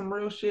about some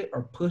real shit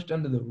are pushed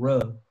under the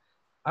rug.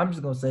 I'm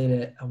just gonna say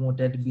that I want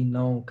that to be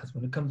known because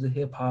when it comes to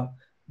hip hop,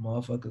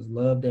 motherfuckers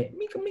love that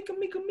Mika.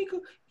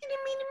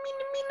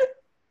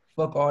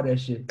 Fuck all that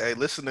shit. Hey,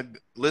 listen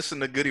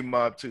to Goody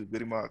Mob too.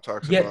 Goody Mob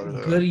talks Yeah,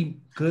 about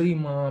Goody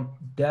Mob,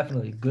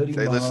 definitely. Goody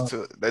Mob.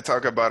 They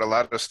talk about a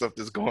lot of stuff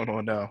that's going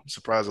on now,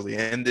 surprisingly.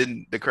 And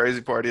then the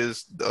crazy part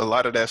is a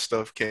lot of that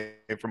stuff came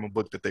from a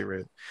book that they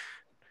read.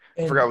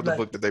 I forgot what the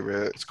book that they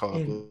read is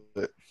called.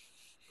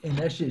 And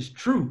that shit's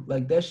true.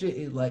 Like that shit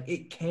is like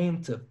it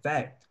came to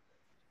fact.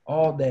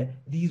 All that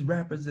these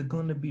rappers are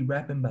gonna be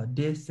rapping about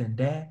this and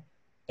that.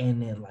 And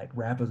then like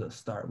rappers will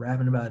start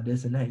rapping about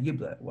this and that. You'll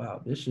be like,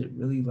 wow, this shit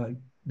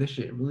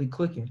really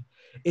clicking.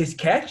 It's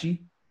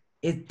catchy.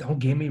 It don't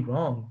get me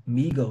wrong.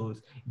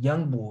 Migos,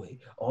 Youngboy,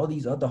 all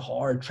these other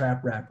hard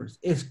trap rappers.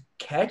 It's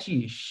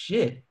catchy as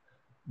shit,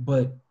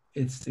 but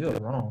it's still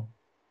wrong.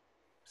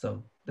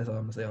 So that's all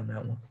I'm gonna say on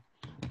that one.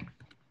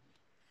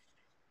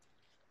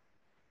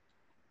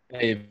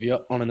 Hey,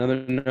 on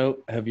another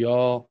note, have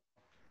y'all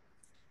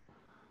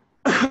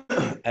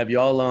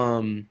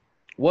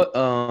what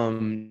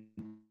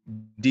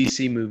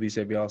DC movies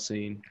have y'all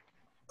seen?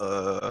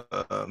 Like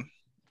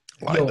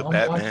the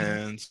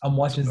Batmans. I'm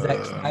watching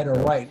Zack Snyder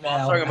right now.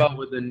 I'm talking about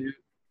with the new.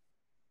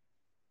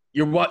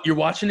 You're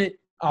watching it?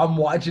 I'm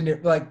watching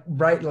it like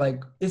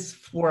it's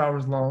 4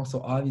 hours long,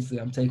 so obviously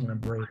I'm taking a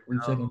break. We're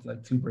taking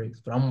like 2 breaks,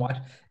 but I'm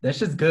watching. That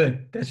shit's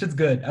good.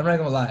 I'm not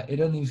gonna lie. It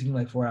doesn't even seem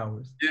like 4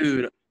 hours.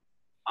 Dude,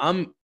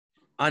 I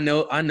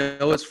know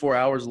it's 4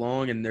 hours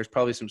long, and there's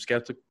probably some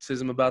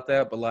skepticism about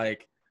that, but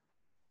like,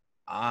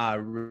 I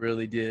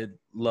really did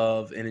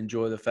love and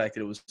enjoy the fact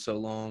that it was so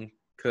long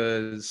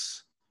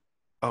because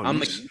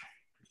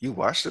you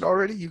watched it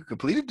already? You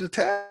completed the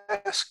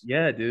task?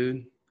 Yeah,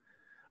 dude.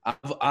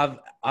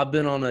 I've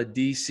been on a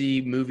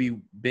DC movie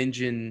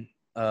binging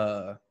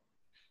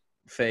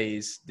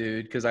phase,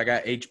 dude, because I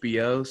got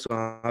HBO,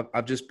 so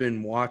I've just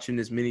been watching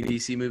as many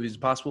DC movies as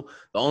possible.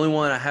 The only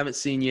one I haven't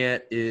seen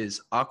yet is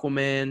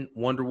Aquaman,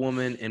 Wonder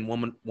Woman, and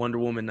Wonder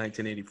Woman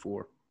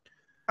 1984.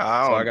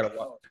 I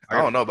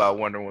don't know about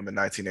Wonder Woman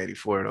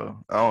 1984 though.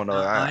 I don't know.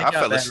 I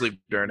fell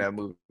asleep during that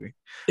movie.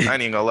 I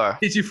ain't even gonna lie.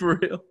 Did you for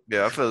real?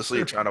 Yeah, I fell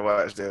asleep trying to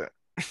watch that.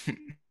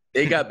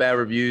 They got bad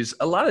reviews.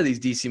 A lot of these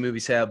DC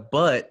movies have,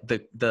 but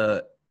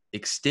the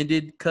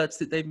extended cuts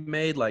that they've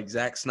made, like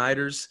Zack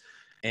Snyder's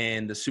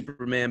and the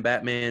Superman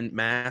Batman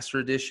Master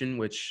Edition,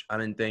 which I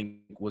didn't think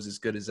was as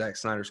good as Zack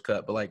Snyder's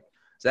cut, but like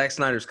Zack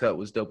Snyder's cut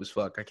was dope as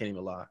fuck. I can't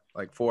even lie.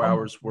 Like 4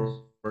 hours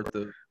worth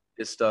of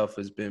his stuff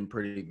has been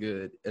pretty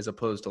good as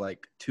opposed to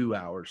like 2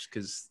 hours,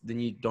 because then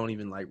you don't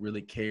even like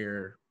really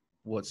care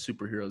what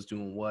superheroes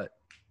doing what.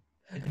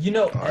 You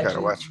know, Oh, I gotta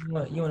actually,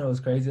 watch. you know what's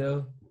crazy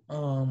though?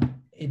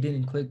 It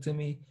didn't click to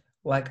me.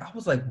 Like I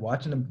was like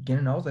watching the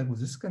beginning, I was like, was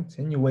this a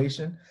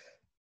continuation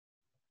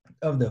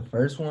of the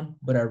first one?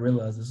 But I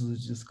realized this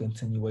was just a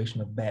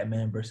continuation of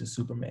Batman versus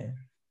Superman.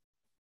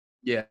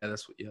 Yeah,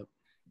 that's what. Yep,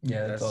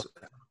 Yeah, that's all.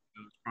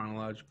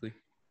 chronologically.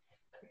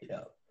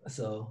 Yeah.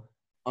 So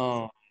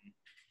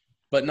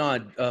But no,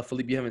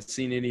 Philippe, you haven't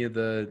seen any of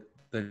the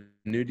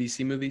new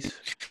DC movies?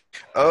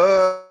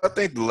 I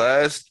think the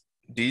last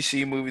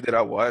DC movie that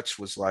I watched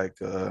was like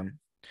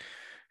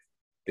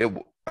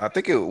I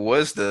think it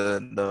was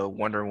the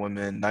Wonder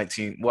Woman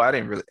 19. Well, I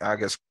didn't really. I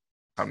guess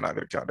I'm not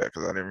gonna count that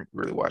because I didn't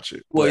really watch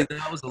it. Well, But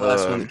that was the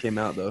last one that um, came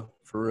out, though,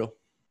 for real.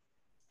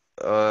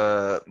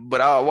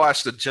 but I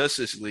watched the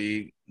Justice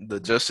League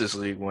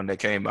when they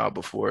came out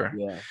before,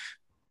 Yeah.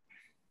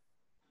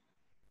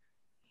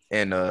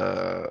 and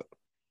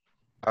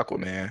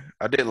Aquaman.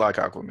 I did like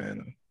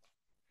Aquaman.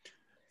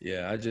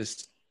 Yeah,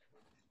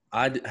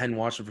 hadn't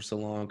watched it for so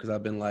long because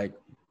I've been like,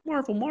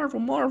 Marvel, Marvel,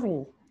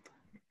 Marvel.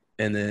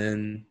 And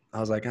then I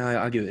was like,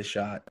 I'll give it a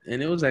shot.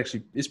 And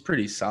it's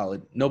pretty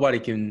solid. Nobody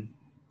can,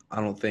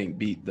 I don't think,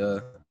 beat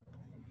the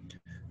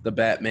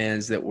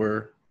Batmans that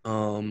were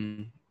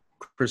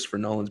Christopher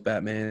Nolan's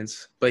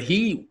Batmans. But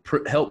he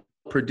helped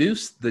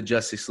produce the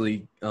Justice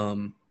League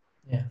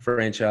yeah.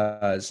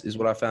 franchise is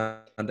what I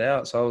found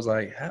out. So I was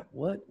like,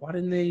 what? Why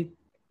didn't they?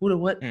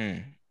 What?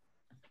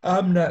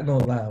 I'm not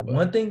gonna lie.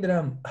 One thing that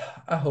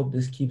I hope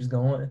this keeps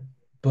going,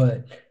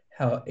 but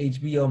how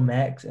HBO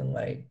Max and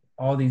like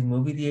all these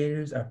movie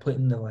theaters are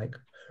putting the like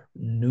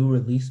new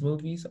release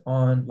movies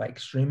on like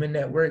streaming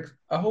networks.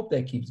 I hope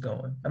that keeps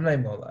going. I'm not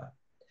even gonna lie.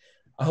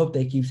 I hope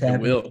that keeps It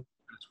happening. will.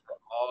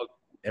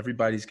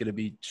 Everybody's gonna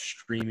be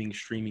streaming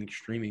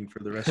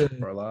for the rest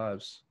of our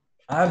lives.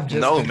 I'm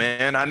just No,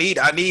 man. I need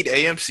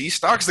AMC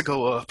stocks to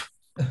go up.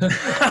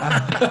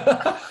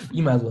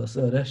 you might as well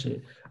sell that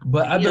shit.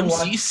 But I've been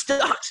watching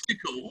stocks to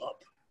go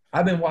up.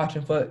 I've been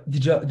watching for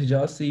did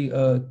y'all see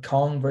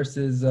Kong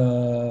versus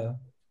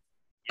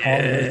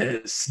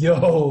Yes.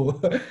 Yo,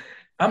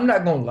 I'm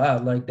not gonna lie,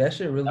 like that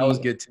shit really That was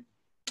good too.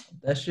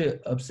 That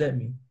shit upset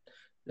me.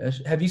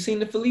 Have you seen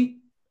the Philippe?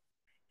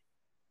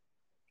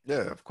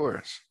 Yeah, of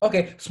course.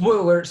 Okay, spoiler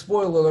alert,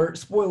 spoiler alert,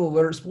 spoiler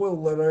alert,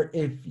 spoiler alert.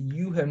 If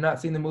you have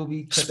not seen the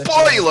movie, cut that shit out.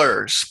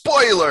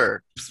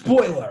 Spoiler.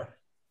 Spoiler.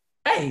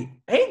 Hey,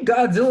 ain't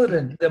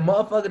Godzilla the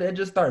motherfucker that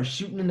just started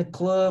shooting in the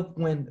club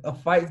when a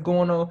fight's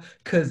going on?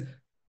 Because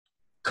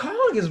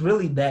Kong is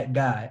really that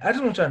guy. I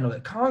just want y'all to know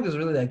that Kong is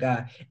really that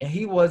guy, and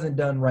he wasn't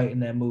done right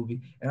in that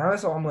movie. And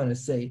that's all I'm gonna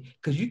say.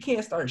 Because you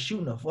can't start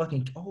shooting a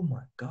fucking oh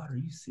my god, are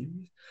you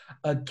serious?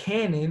 A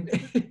cannon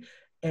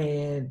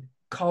and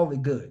call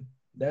it good.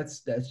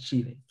 That's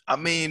cheating. I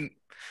mean,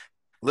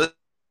 let's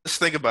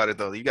think about it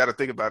though. You got to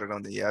think about it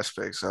on the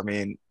aspects. I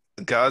mean,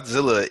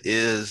 Godzilla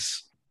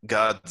is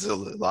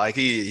Godzilla. Like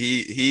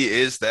he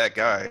is that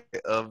guy.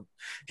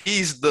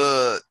 He's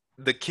the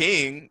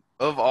king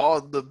of all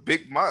the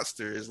big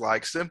monsters.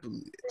 Like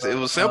simply, it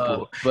was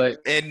simple.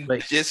 But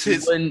just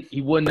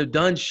he wouldn't have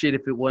done shit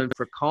if it wasn't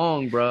for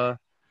Kong, bro.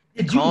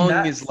 Did you Kong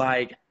not- is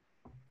like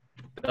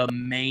the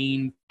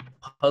main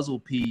puzzle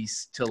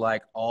piece to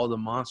like all the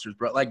monsters,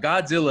 bro. Like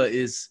Godzilla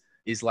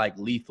is like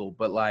lethal,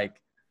 but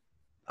like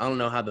I don't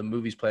know how the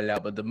movies played it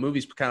out, but the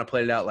movies kind of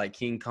played it out like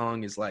King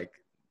Kong is like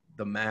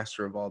the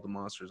master of all the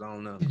monsters. I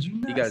don't know. Did you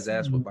not He got his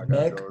ass see whipped by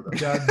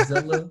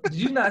Godzilla? Did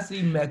you not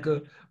see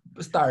Mecha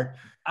start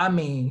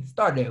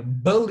there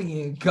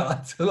bullying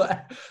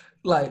Godzilla?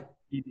 Like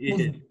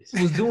He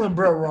was doing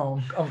bro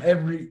wrong on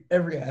every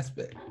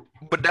aspect.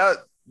 But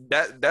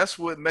that's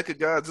what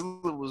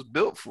Mechagodzilla was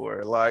built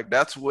for. Like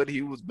that's what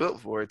he was built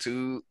for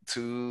to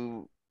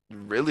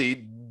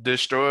really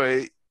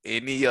destroy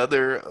any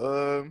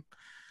other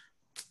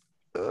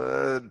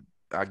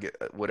I get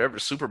whatever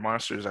super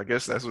monsters. I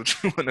guess that's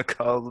what you want to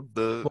call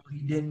them. Well, he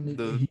didn't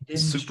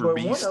super destroy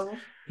beast. one of them.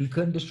 He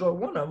couldn't destroy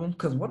one of them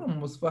because one of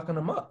them was fucking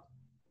him up.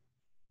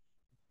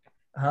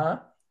 Huh?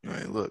 I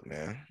mean, look,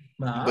 man.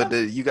 Nah. But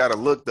you got to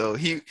look though.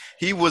 He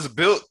was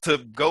built to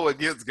go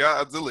against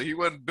Godzilla. He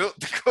wasn't built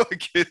to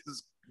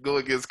go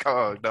against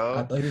Kong, I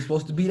dog. thought he was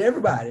supposed to beat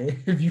everybody.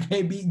 If you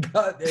can't beat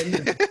God,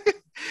 then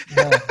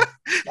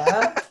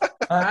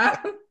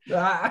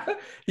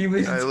he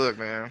was. Hey, look,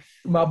 man.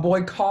 My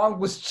boy Kong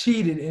was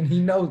cheated, and he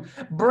knows.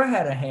 Bruh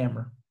had a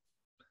hammer.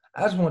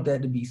 I just want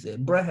that to be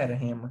said. Bruh had a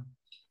hammer.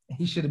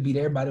 He should have beat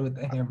everybody with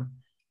the hammer.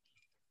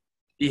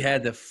 He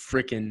had the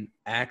freaking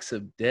axe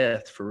of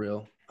death for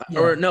real. Yeah.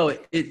 Or no,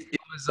 it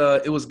was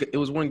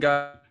one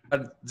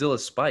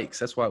Godzilla's spikes.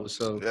 That's why it was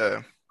so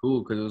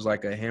cool, because it was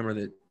like a hammer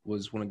that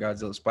was one of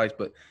Godzilla's spikes.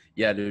 But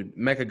yeah, dude,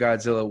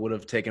 Mechagodzilla would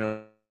have taken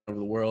over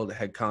the world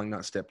had Kong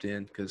not stepped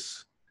in,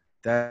 because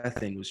that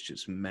thing was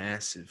just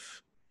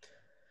massive.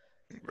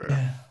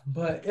 Yeah,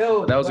 but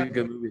yo, that was a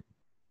good movie.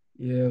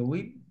 Yeah,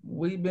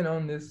 we've been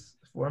on this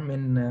for a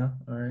minute now.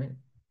 All right,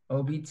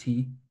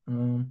 OBT.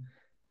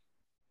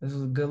 This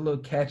was a good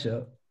little catch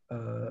up.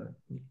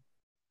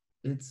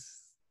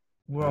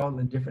 We're all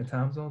in different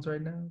time zones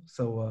right now,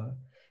 so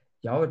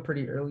y'all are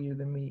pretty earlier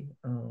than me.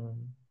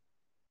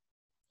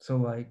 So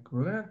like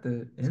we're gonna have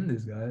to end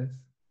this, guys.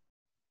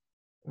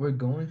 We're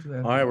going to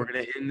have All right, to we're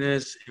gonna end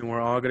this, and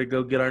we're all gonna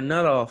go get our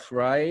nut off,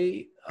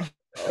 right?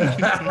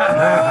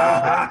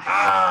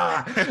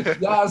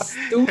 Y'all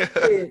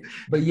stupid.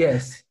 But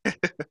yes.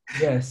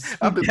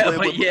 I've been Yeah, playing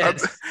but with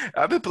yes.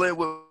 I've been playing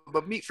with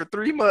my meat for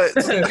 3 months.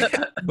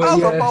 But I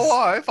love my yes,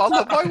 wife. I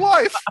love my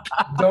wife.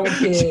 don't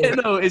care.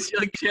 Cheno, it's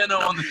young Cheno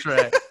on the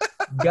track.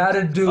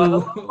 Gotta do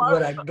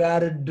what I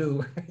gotta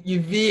do.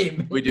 You feel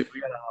me? We gotta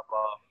hop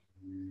off.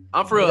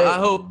 I'm for real. I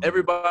hope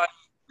everybody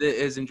that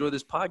has enjoyed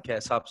this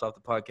podcast hops off the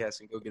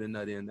podcast and go get a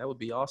nut in. That would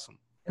be awesome.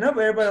 And I hope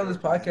everybody on this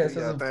Sure, man. podcast Do has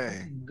your a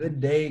thing. good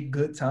day,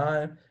 good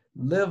time,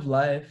 live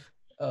life,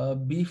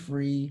 be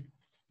free,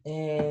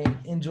 and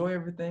enjoy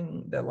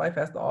everything that life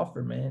has to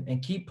offer, man.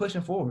 And keep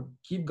pushing forward,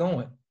 keep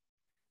going.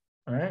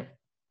 All right.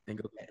 And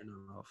go get your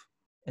nut off.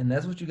 And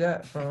that's what you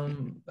got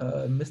from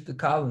Mr.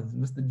 Collins,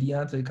 Mr.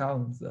 Deontay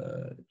Collins.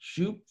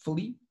 Shoot,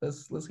 Philippe,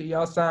 let's hear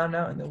y'all sign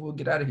out, and then we'll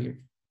get out of here.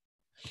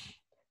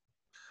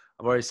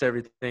 I've already said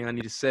everything I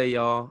need to say,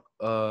 y'all.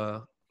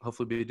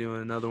 Hopefully be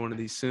doing another one of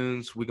these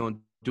soon. We're going to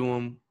do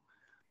them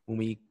when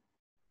we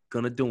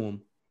going to do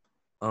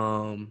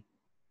them.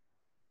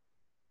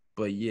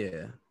 But,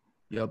 yeah,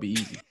 y'all be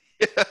easy.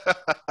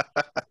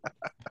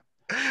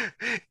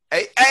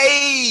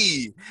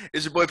 Hey,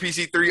 it's your boy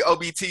PC3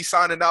 OBT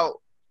signing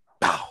out.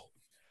 Bow.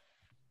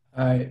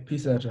 All right.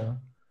 Peace out, y'all.